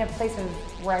and to be in a place of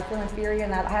where I feel inferior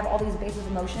and that I have all these basic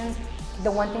emotions,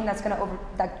 the one thing that's gonna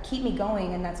that keep me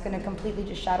going and that's gonna completely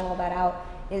just shadow all that out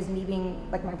is me being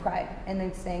like my pride, and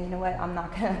then saying, you know what, I'm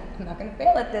not gonna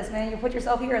fail at this, man. You put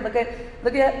yourself here. Look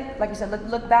at, like you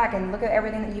said, look back and look at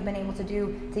everything that you've been able to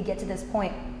do to get to this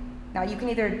point. Now you can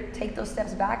either take those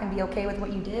steps back and be okay with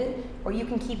what you did, or you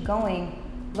can keep going,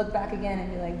 look back again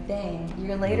and be like, dang, a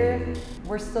year later,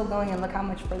 we're still going, and look how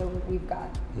much further we've got.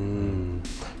 You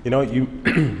know,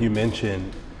 you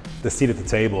mentioned the seat at the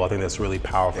table. I think that's really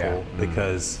powerful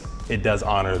because it does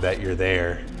honor that you're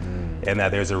there and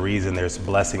that there's a reason, there's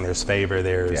blessing, there's favor,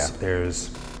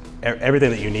 there's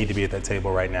everything that you need to be at that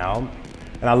table right now.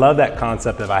 And I love that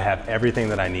concept of I have everything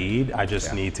that I need. I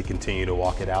just need to continue to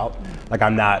walk it out. Like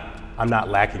I'm not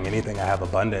lacking anything. I have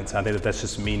abundance. I think that that's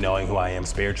just me knowing who I am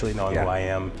spiritually, knowing who I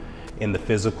am in the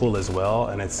physical as well.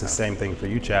 And it's the same thing for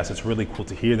you, Chas. It's really cool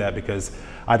to hear that, because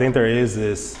I think there is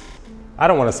this, I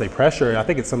don't want to say pressure. I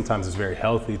think it sometimes is very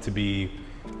healthy to be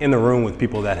in the room with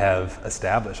people that have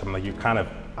established. I'm like,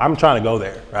 I'm trying to go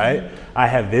there, right? I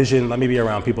have vision. Let me be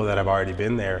around people that have already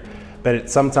been there. But it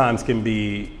sometimes can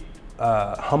be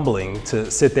humbling to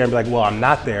sit there and be like, well, I'm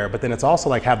not there, but then it's also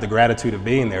like have the gratitude of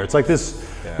being there. It's like this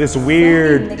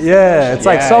weird, it's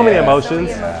like so many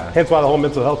emotions. Hence why the whole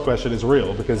mental health question is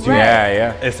real, because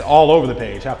it's all over the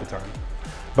page half the time.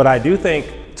 But I do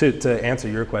think, to answer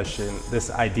your question, this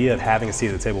idea of having a seat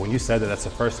at the table, when you said that, that's the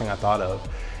first thing I thought of.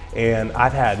 And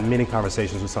I've had many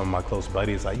conversations with some of my close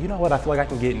buddies, like, you know what, I feel like I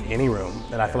can get in any room,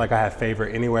 and I feel like I have favor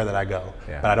anywhere that I go,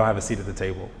 but I don't have a seat at the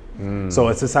table. So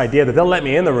it's this idea that they'll let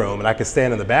me in the room and I can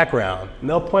stand in the background, and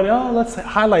they'll point, oh, let's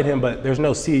highlight him, but there's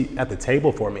no seat at the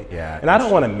table for me. And I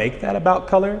don't want to make that about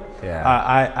color.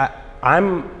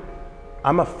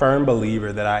 I'm a firm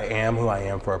believer that I am who I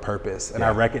am for a purpose, and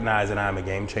I recognize that I'm a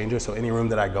game changer. So any room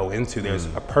that I go into, there's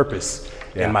a purpose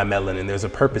in my melanin, there's a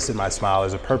purpose in my smile,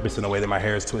 there's a purpose in the way that my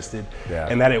hair is twisted,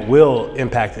 and that it will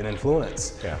impact and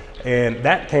influence. And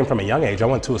that came from a young age. I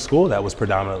went to a school that was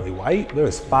predominantly white. There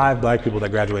was 5 black people that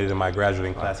graduated in my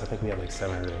graduating class. I think we had like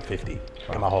 750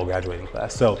 in my whole graduating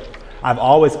class. So I've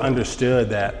always understood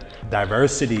that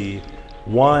diversity,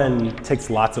 one,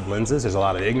 takes lots of lenses. There's a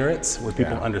lot of ignorance with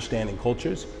people understanding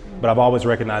cultures, but I've always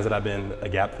recognized that I've been a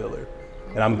gap filler,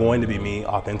 and I'm going to be me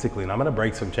authentically, and I'm going to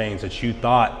break some chains that you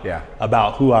thought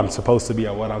about who I'm supposed to be,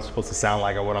 or what I'm supposed to sound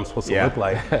like, or what I'm supposed to look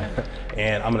like.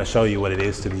 And I'm going to show you what it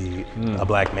is to be a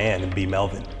black man and be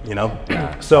Melvin, you know?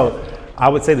 So I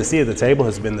would say the seat at the table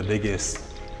has been the biggest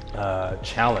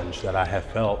challenge that I have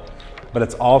felt, but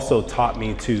it's also taught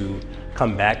me to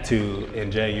come back to,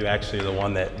 and Jay, you actually are the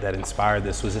one that inspired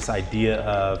this, was this idea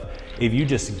of, if you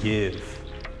just give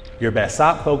your best,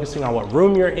 stop focusing on what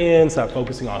room you're in, stop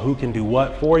focusing on who can do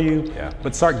what for you,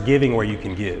 but start giving where you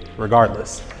can give,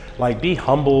 regardless. Like, be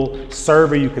humble, serve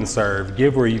where you can serve,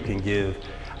 give where you can give.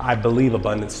 I believe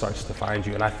abundance starts to find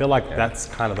you, and I feel like that's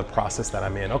kind of the process that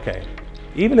I'm in. Okay,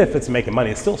 even if it's making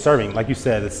money, it's still serving. Like you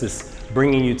said, it's this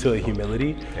bringing you to a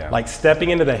humility, like stepping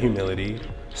into that humility,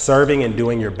 serving and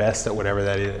doing your best at whatever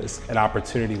that is. An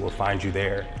opportunity will find you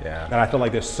there. And I feel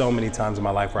like there's so many times in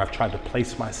my life where I've tried to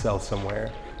place myself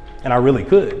somewhere, and I really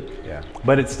could,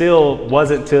 but it still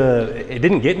wasn't it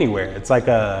didn't get anywhere. It's like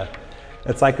a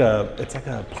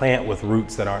plant with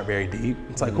roots that aren't very deep.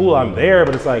 It's like, cool, I'm there,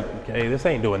 but it's like, okay, this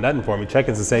ain't doing nothing for me.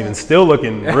 Check-ins and savings still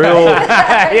looking real,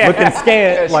 looking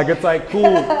scant. Like, it's like, cool,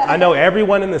 I know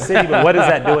everyone in the city, but what is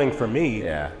that doing for me?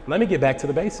 Let me get back to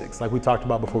the basics, like we talked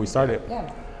about before we started.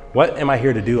 What am I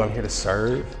here to do? I'm here to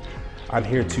serve. I'm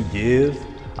here to give.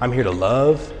 I'm here to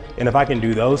love. And if I can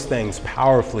do those things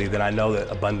powerfully, then I know that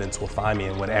abundance will find me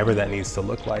in whatever that needs to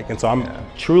look like. And so I'm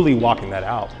truly walking that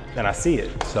out, and I see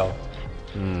it, so.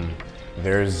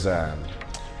 There's, are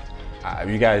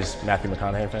you guys Matthew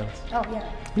McConaughey fans? Oh, yeah.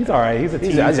 He's all right. He's a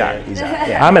team.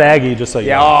 I'm an Aggie, just so you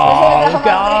know. Oh,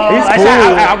 God. He's cool.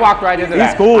 I walked right into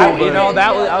that. He's cool. You know,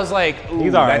 I was like, ooh,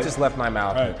 he's all right. That just left my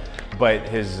mouth. But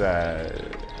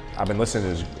I've been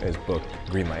listening to his book,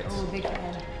 Green Lights. Oh, big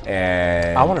fan.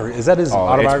 And I want to read. Is that his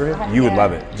autobiography? You would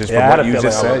love it. Just from what you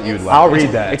just said, you would love it. I'll read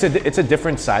that. It's a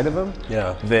different side of him.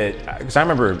 That, because I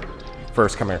remember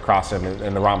first coming across him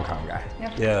in the rom-com guy.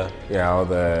 You know,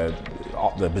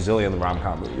 the bazillion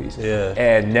rom-com movies.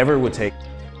 And never would take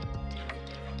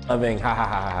loving, ha ha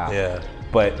ha ha ha.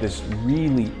 But this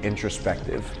really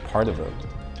introspective part of him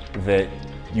that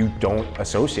you don't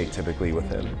associate typically with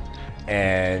him.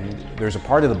 And there's a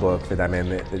part of the book that I'm in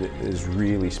that has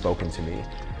really spoken to me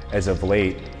as of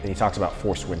late, and he talks about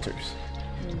forced winters.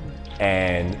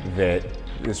 And that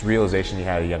this realization he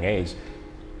had at a young age,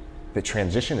 that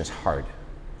transition is hard.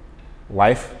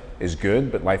 Life is good,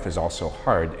 but life is also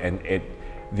hard. And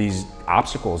these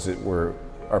obstacles that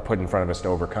are put in front of us to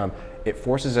overcome, it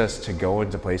forces us to go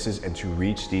into places and to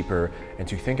reach deeper and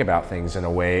to think about things in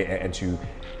a way and to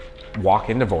walk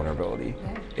into vulnerability.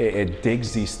 It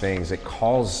digs these things. It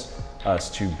calls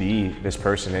us to be this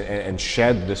person and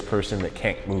shed this person that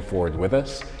can't move forward with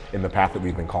us in the path that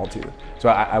we've been called to. So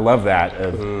I love that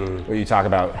of what you talk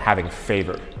about having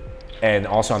favor. And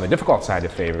also on the difficult side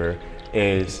of favor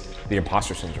is the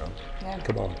imposter syndrome.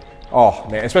 Come on. Oh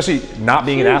man, especially not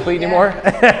being an athlete anymore.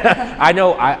 I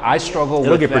know I struggle with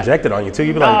It'll get that. projected on you too.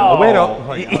 You'll be like, oh wait, oh,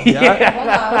 like,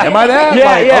 yeah. am I that? Yeah,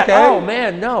 Like, yeah. Okay. Oh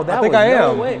man, no, that I think was I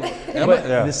no am. way.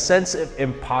 But the sense of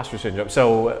imposter syndrome.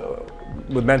 So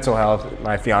with mental health,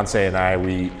 my fiance and I,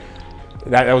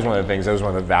 that was one of the things. That was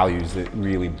one of the values that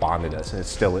really bonded us, and it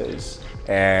still is.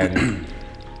 And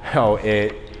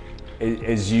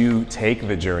as you take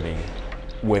the journey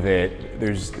with it,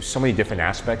 there's so many different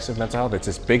aspects of mental health. It's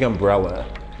this big umbrella,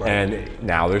 and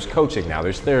now there's coaching, now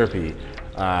there's therapy.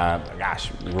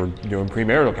 We're doing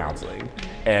premarital counseling,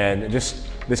 and just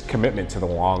this commitment to the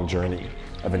long journey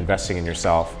of investing in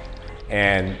yourself.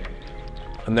 And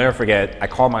I'll never forget, I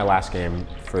called my last game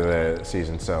for the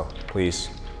season, so please,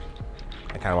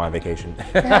 I kind of want a vacation.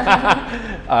 But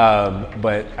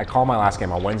I called my last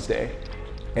game on Wednesday,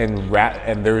 and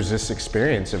there was this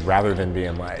experience of, rather than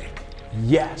being like,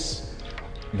 yes,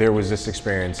 there was this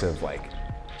experience of like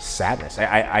sadness.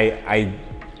 I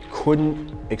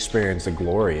couldn't experience the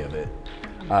glory of it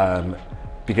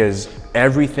because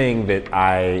everything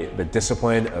the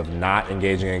discipline of not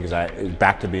engaging in anxiety,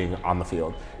 back to being on the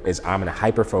field, is I'm gonna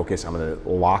hyper focus, I'm gonna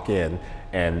lock in,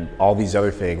 and all these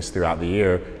other things throughout the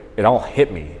year, it all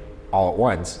hit me all at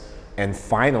once. And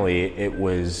finally, it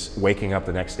was waking up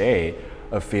the next day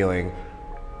of feeling,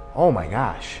 oh my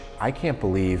gosh, I can't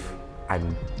believe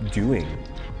I'm doing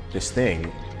this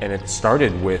thing. And it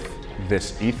started with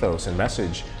this ethos and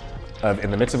message of,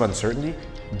 in the midst of uncertainty,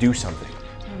 do something.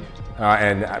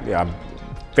 And I'm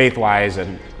faith-wise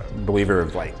and believer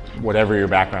of like whatever your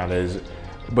background is,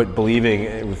 but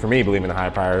believing, for me, believing in the higher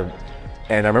power.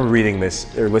 And I remember reading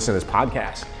this or listening to this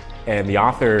podcast, and the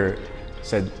author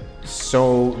said,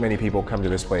 so many people come to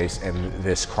this place and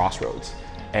this crossroads,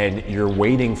 and you're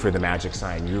waiting for the magic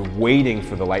sign, you're waiting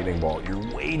for the lightning bolt,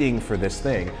 you're waiting for this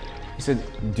thing. He said,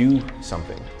 do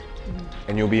something.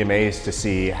 And you'll be amazed to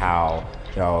see how,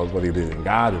 whether you believe in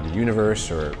God or the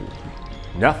universe or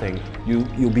nothing,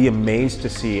 you'll be amazed to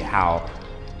see how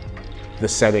the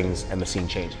settings and the scene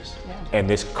changes. And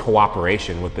this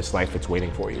cooperation with this life that's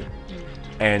waiting for you.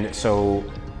 And so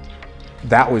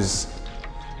that was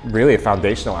really a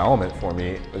foundational element for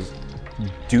me, was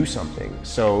do something.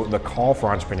 So the call for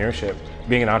entrepreneurship,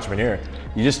 being an entrepreneur,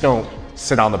 you just don't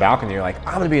sit on the balcony, you're like,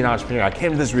 I'm gonna be an entrepreneur. I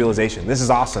came to this realization, this is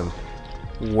awesome.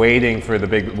 Waiting for the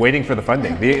funding, waiting for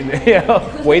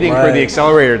the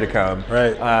accelerator to come.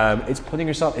 Right. It's putting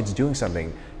yourself, it's doing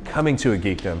something, coming to a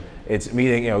Geekdom. It's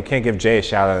meeting, can't give Jay a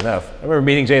shout out enough. I remember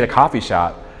meeting Jay at a coffee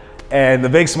shop, and the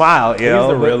big smile, He's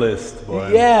the realist,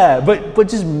 boy. Yeah, but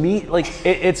just meet, like,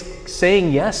 it's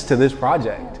saying yes to this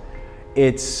project.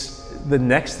 It's the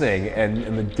next thing,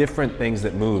 and the different things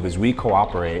that move as we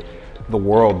cooperate, the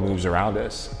world moves around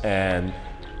us. And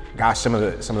gosh, some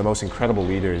of the most incredible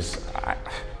leaders,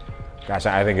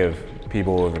 I think of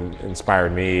people who have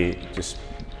inspired me just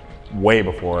way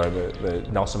before the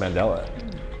Nelson Mandela,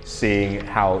 seeing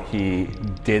how he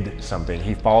did something.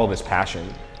 He followed his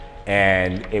passion,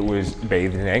 and it was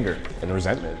bathed in anger and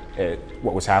resentment at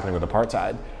what was happening with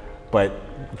apartheid.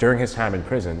 But during his time in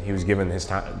prison, he was given his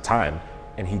time,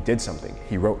 and he did something.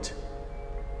 He wrote.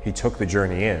 He took the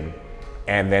journey in,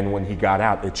 and then when he got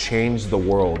out, it changed the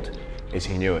world as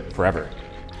he knew it forever.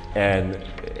 And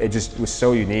it just was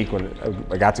so unique when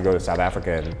I got to go to South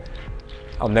Africa, and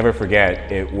I'll never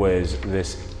forget, it was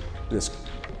this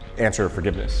answer of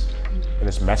forgiveness and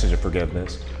this message of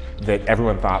forgiveness that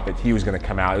everyone thought that he was going to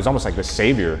come out. It was almost like the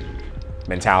savior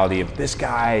mentality of this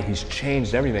guy, he's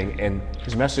changed everything, and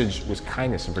his message was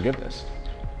kindness and forgiveness.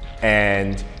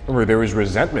 And remember, there was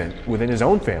resentment within his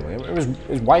own family. It was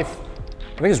his wife,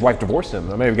 I think his wife divorced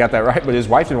him. I may have got that right, but his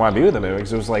wife didn't want to be with him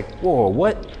because it was like, whoa,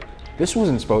 what? This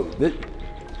wasn't supposed,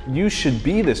 you should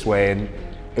be this way. And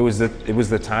it was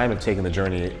the time of taking the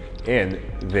journey in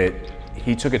that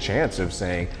he took a chance of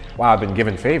saying, wow, I've been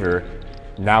given favor,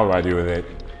 now what do I do with it?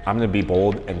 I'm gonna be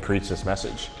bold and preach this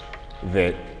message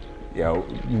that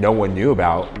no one knew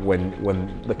about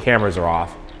when the cameras are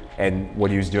off, and what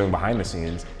he was doing behind the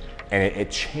scenes. And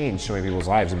it changed so many people's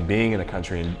lives, and being in a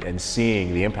country and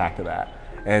seeing the impact of that.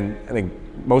 And I think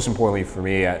most importantly for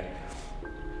me, I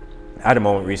had a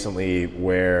moment recently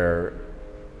where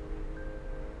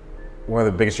one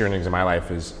of the biggest yearnings in my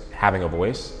life is having a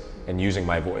voice and using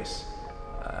my voice.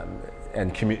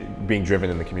 being driven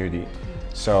in the community.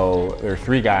 So there are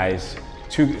three guys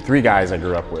I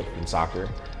grew up with in soccer.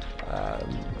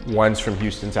 One's from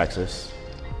Houston, Texas.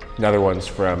 Another one's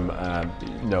from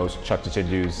Chuck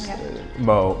Tuchindu's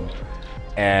Mo,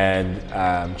 and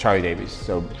Charlie Davies.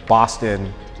 So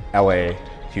Boston, LA,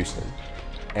 Houston.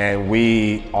 And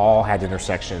we all had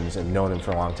intersections and known him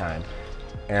for a long time.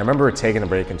 And I remember taking a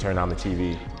break and turning on the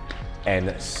TV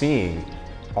and seeing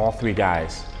all three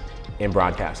guys in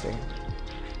broadcasting.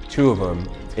 Two of them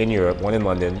in Europe, one in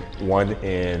London, one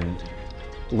in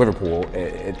Liverpool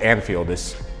at Anfield,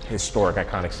 this historic,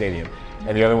 iconic stadium,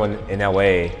 and the other one in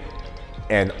LA,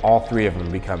 and all three of them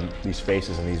become these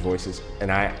faces and these voices. And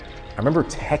I remember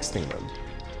texting them,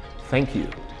 thank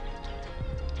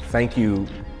you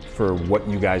for what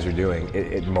you guys are doing.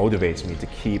 It motivates me to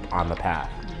keep on the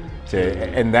path.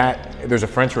 And that, there's a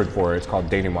French word for it, it's called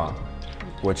denouement,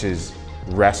 which is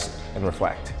rest and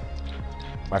reflect.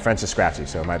 My French is scratchy,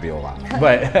 so it might be a lot.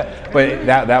 But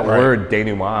that word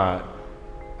denouement,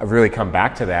 I've really come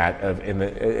back to that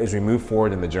as we move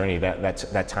forward in the journey,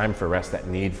 that time for rest, that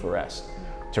need for rest,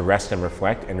 to rest and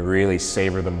reflect and really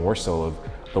savor the morsel of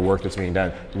the work that's being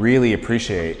done. Really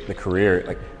appreciate the career.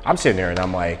 Like, I'm sitting there and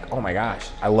I'm like, oh my gosh,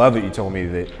 I love that you told me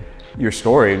that your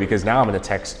story, because now I'm gonna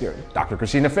text Dr.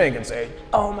 Christina Fink and say,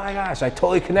 oh my gosh, I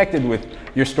totally connected with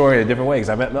your story in a different way because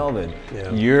I met Melvin.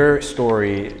 Yeah. Your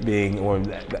story being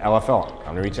the LFL, I'm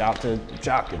gonna reach out to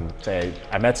Chuck and say,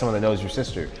 I met someone that knows your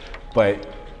sister.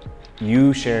 But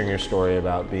you sharing your story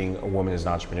about being a woman as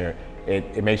an entrepreneur,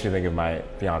 it makes me think of my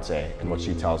fiance and what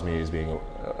she tells me is being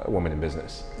a woman in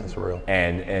business. That's real.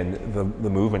 And the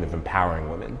movement of empowering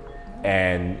women.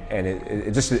 And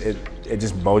it just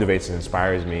motivates and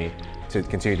inspires me to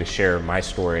continue to share my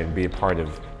story and be a part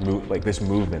of this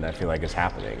movement I feel like is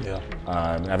happening. Yeah.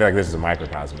 And I feel like this is a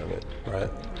microcosm of it. Right.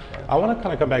 I want to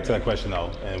kind of come back to that question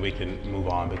though, and we can move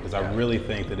on, because I really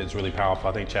think that it's really powerful.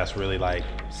 I think Chas really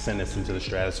sent us into the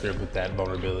stratosphere with that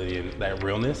vulnerability and that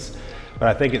realness. But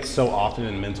I think it's so often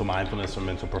in mental mindfulness or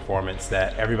mental performance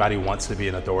that everybody wants to be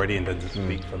an authority and doesn't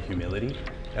speak from humility.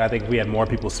 And I think if we had more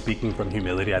people speaking from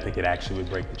humility, I think it actually would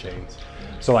break the chains.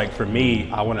 So for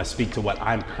me, I want to speak to what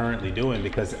I'm currently doing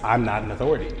because I'm not an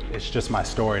authority. It's just my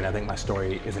story, and I think my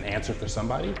story is an answer for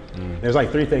somebody. There's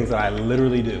 3 things that I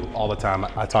literally do all the time.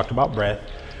 I talked about breath,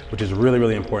 which is really,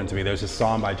 really important to me. There's this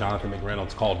song by Jonathan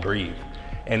McReynolds called Breathe.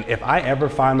 And if I ever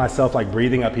find myself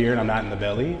breathing up here and I'm not in the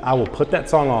belly, I will put that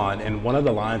song on, and one of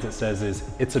the lines it says is,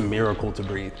 it's a miracle to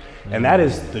breathe. And that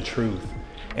is the truth.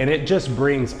 And it just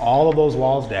brings all of those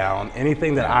walls down.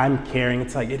 Anything that I'm carrying,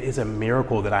 it's it is a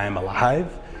miracle that I am alive.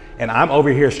 And I'm over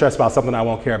here stressed about something I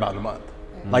won't care about in a month.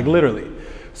 Literally.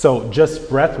 So just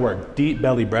breath work, deep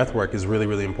belly breath work is really,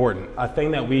 really important. A thing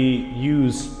that we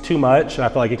use too much, and I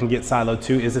feel like it can get siloed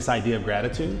too, is this idea of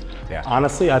gratitude. Yeah.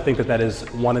 Honestly, I think that is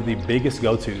one of the biggest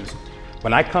go-tos.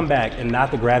 When I come back and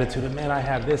not the gratitude of, man, I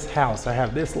have this house, I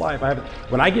have this life,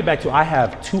 when I get back to, I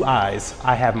have 2 eyes,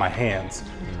 I have my hands.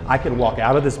 I can walk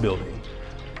out of this building.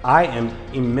 I am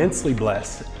immensely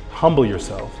blessed. Humble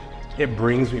yourself. It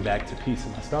brings me back to peace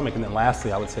in my stomach. And then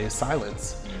lastly, I would say is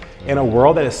silence. In a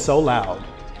world that is so loud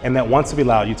and that wants to be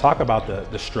loud, you talk about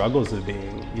the struggles of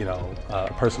being,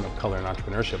 a person of color in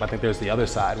entrepreneurship. I think there's the other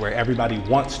side where everybody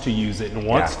wants to use it and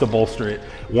wants to bolster it,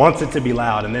 wants it to be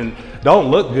loud, and then don't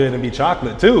look good and be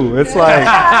chocolate too. It's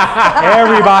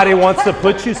everybody wants to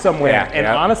put you somewhere. And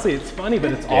honestly, it's funny,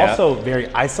 but it's also very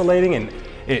isolating, and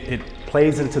it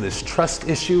plays into this trust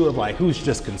issue of who's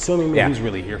just consuming me, who's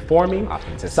really here for me.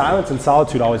 Silence and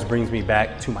solitude always brings me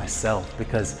back to myself,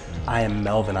 because I am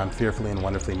Melvin, I'm fearfully and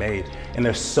wonderfully made. And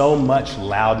there's so much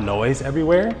loud noise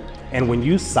everywhere. And when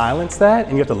you silence that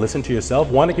and you have to listen to yourself,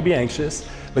 1, it could be anxious,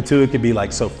 but 2, it could be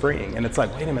so freeing. And it's wait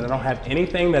a minute, I don't have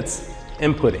anything that's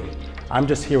inputting. I'm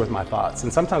just here with my thoughts.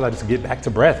 And sometimes I just get back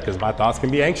to breath because my thoughts can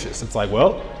be anxious. It's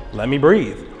well, let me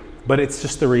breathe. But it's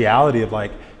just the reality of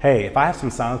hey, if I have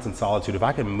some silence and solitude, if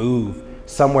I can move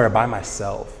somewhere by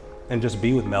myself and just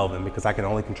be with Melvin, because I can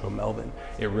only control Melvin,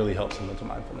 it really helps in mental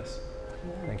mindfulness.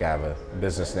 I think I have a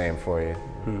business name for you,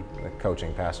 the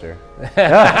coaching pastor.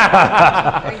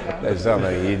 That's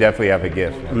something, you definitely have a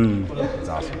gift. It's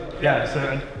awesome. Yeah, so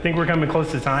I think we're coming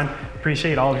close to time.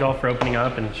 Appreciate all of y'all for opening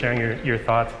up and sharing your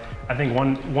thoughts. I think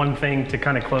one thing to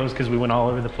kind of close, because we went all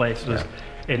over the place, was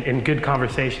in good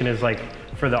conversation is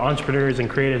for the entrepreneurs and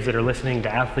creatives that are listening,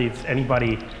 to athletes,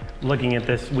 anybody looking at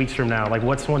this weeks from now,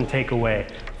 what's one takeaway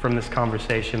from this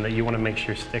conversation that you want to make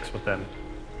sure sticks with them?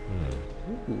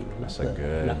 That's a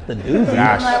good. Not the doozy.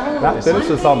 Not finish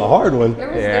this on the hard one.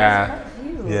 Yeah.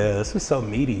 Yeah, this is so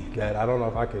meaty that I don't know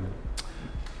if I could.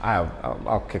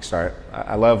 I'll kickstart.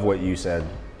 I love what you said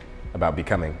about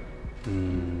becoming.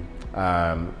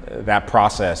 That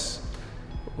process,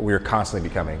 we're constantly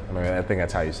becoming. I mean, I think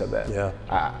that's how you said that. Yeah.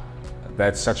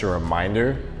 That's such a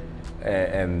reminder,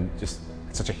 and just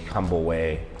such a humble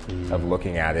way of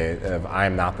looking at it. Of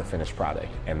I'm not the finished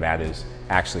product, and that is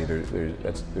actually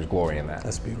there's glory in that.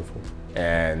 That's beautiful.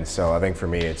 And so I think for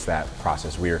me, it's that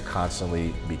process. We are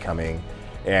constantly becoming,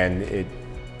 and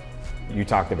you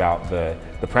talked about the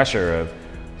pressure of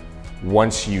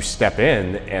once you step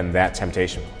in and that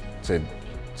temptation to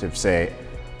say,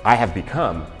 I have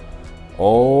become,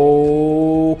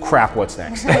 oh crap, what's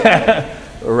next?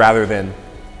 Rather than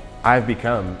I've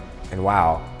become, and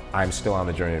wow, I'm still on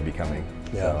the journey of becoming.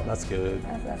 Yeah, So, that's good.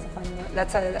 That's a fun one.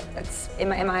 That's in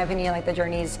my opinion, like the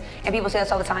journeys, and people say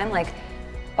this all the time, like,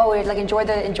 oh, like enjoy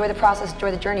the process,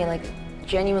 enjoy the journey, like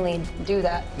genuinely do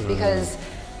that, because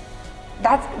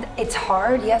it's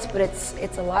hard, yes, but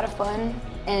it's a lot of fun,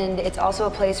 and it's also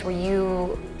a place where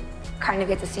you kind of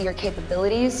get to see your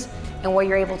capabilities and what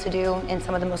you're able to do in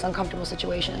some of the most uncomfortable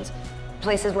situations,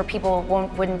 places where people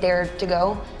wouldn't dare to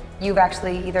go. You've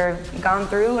actually either gone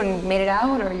through and made it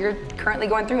out, or you're currently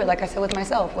going through it, like I said with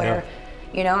myself, where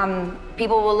you know,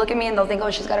 people will look at me and they'll think,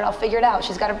 oh, she's got it all figured out,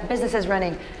 she's got her businesses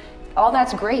running. All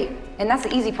that's great, and that's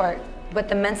the easy part. But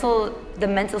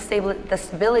the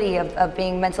stability of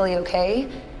being mentally okay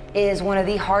is one of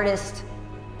the hardest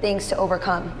things to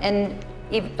overcome. And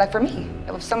like for me,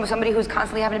 somebody who's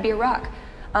constantly having to be a rock.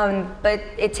 But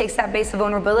it takes that base of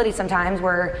vulnerability sometimes,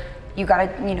 where you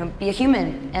gotta, you know, be a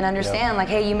human and understand, like,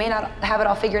 hey, you may not have it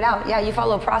all figured out. Yeah, you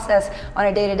follow a process on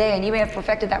a day-to-day, and you may have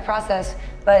perfected that process,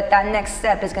 but that next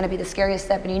step is gonna be the scariest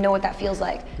step, and you know what that feels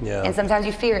like. Yeah. And sometimes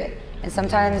you fear it, and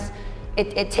sometimes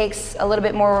it takes a little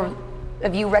bit more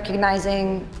of you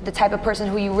recognizing the type of person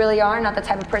who you really are, not the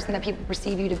type of person that people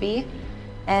perceive you to be,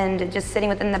 and just sitting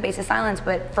within the base of silence.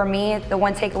 But for me, the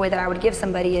one takeaway that I would give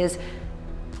somebody is,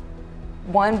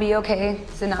 one, be okay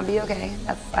to not be okay.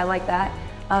 I like that.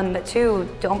 But two,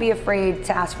 don't be afraid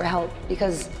to ask for help,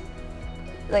 because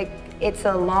like it's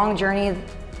a long journey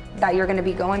that you're gonna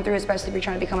be going through, especially if you're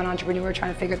trying to become an entrepreneur,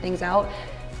 trying to figure things out.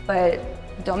 But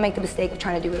don't make the mistake of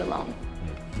trying to do it alone.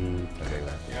 I think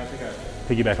that. Yeah, I think I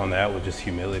piggyback on that with just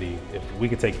humility. If we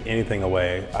could take anything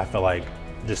away, I feel like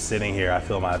just sitting here, I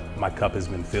feel my cup has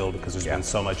been filled, because there's been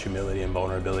so much humility and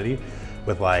vulnerability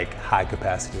with like high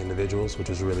capacity individuals, which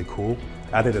is really cool.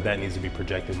 I think that needs to be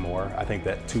projected more. I think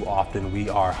that too often we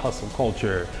are hustle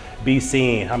culture, be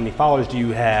seen, how many followers do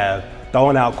you have,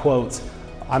 throwing out quotes.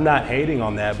 I'm not hating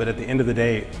on that, but at the end of the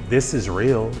day, this is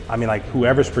real. I mean, like,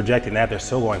 whoever's projecting that, they're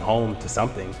still going home to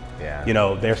something. Yeah. You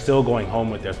know, they're still going home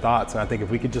with their thoughts. And I think if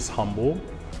we could just humble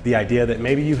the idea that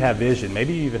maybe you have vision,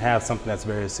 maybe you even have something that's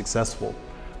very successful,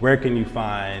 where can you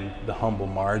find the humble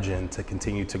margin to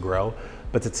continue to grow,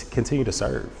 but to continue to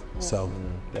serve? So,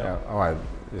 yeah. Oh, I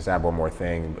just add one more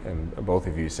thing, and both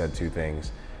of you said two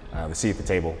things. The seat at the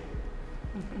table.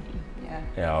 Yeah.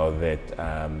 You know,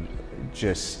 that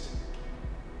just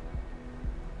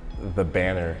the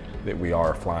banner that we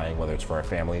are flying, whether it's for our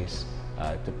families,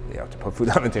 to put food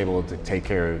on the table, to take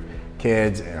care of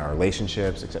kids and our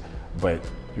relationships, etc. But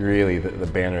really the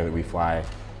banner that we fly,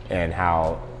 and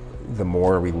how the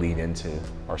more we lean into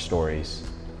our stories,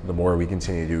 the more we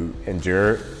continue to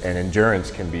endure, and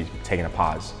endurance can be taking a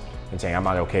pause and saying, I'm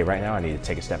not okay right now, I need to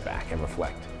take a step back and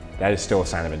reflect. That is still a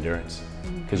sign of endurance,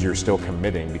 because you're still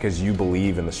committing, because you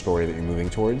believe in the story that you're moving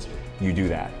towards. You do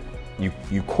that.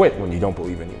 You quit when you don't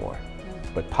believe anymore,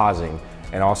 but pausing.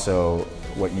 And also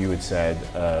what you had said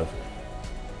of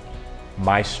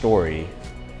my story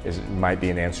might be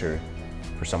an answer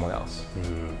for someone else.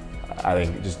 I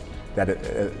think just that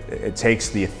it takes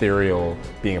the ethereal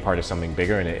being a part of something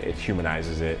bigger, and it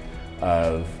humanizes it.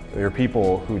 There are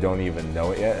people who don't even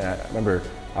know it yet. And I remember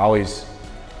I always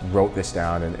wrote this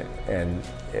down, and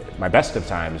my best of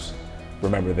times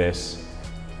remember this,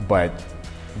 but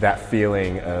that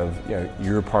feeling of, you know,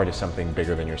 you're part of something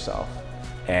bigger than yourself,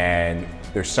 and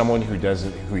there's someone who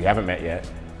you haven't met yet,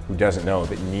 who doesn't know,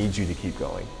 that needs you to keep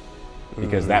going,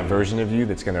 because that version of you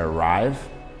that's going to arrive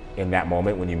in that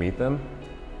moment when you meet them,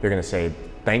 they're going to say,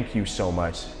 thank you so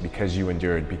much, because you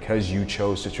endured, because you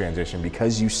chose to transition,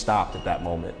 because you stopped at that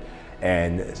moment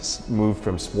and moved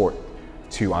from sport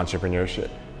to entrepreneurship.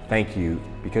 Thank you,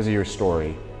 because of your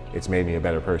story, it's made me a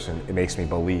better person. It makes me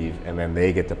believe, and then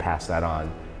they get to pass that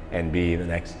on and be the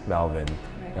next Melvin,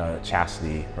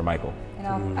 Chasity, or Michael.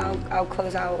 And I'll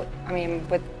close out, I mean,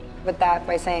 with that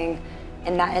by saying,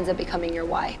 and that ends up becoming your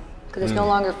why, because it's no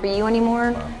longer for you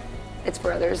anymore. Wow. It's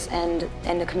for others and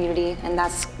the community, and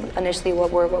that's initially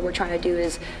what we're trying to do.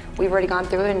 Is we've already gone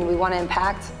through it, and we want to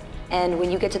impact And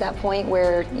when you get to that point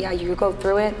where, yeah, you go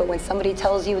through it, but when somebody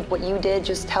tells you what you did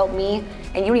just helped me,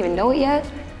 and you don't even know it yet,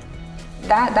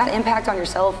 that impact on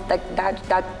yourself,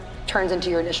 that turns into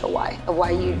your initial why, of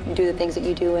why you do the things that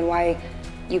you do and why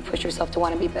you push yourself to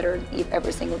want to be better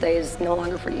every single day is no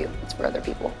longer for you, it's for other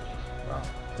people. Wow.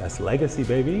 That's legacy,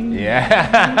 baby.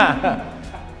 Yeah.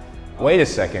 Wait a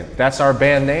second, that's our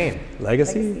band name.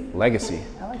 Legacy? Legacy.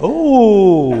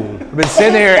 Ooh. I've been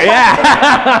sitting here,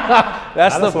 yeah.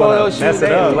 That's the photo shoot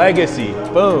name, Legacy,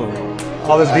 boom.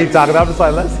 All this deep talking, I'm just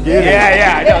like, let's get it.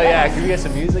 Yeah, I know, yeah. Can we get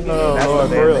some music? Oh, That's Lord,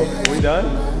 the for real. band name. We done?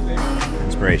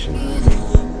 Inspiration.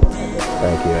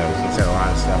 Thank you. I said a lot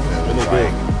of stuff that was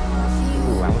like,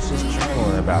 ooh, I was just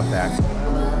journaling about that.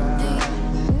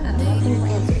 Yeah, a lot of things were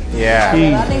answered. Yeah.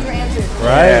 A lot of things were answered.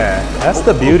 Right? Yeah. That's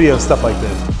the beauty of stuff like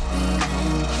this.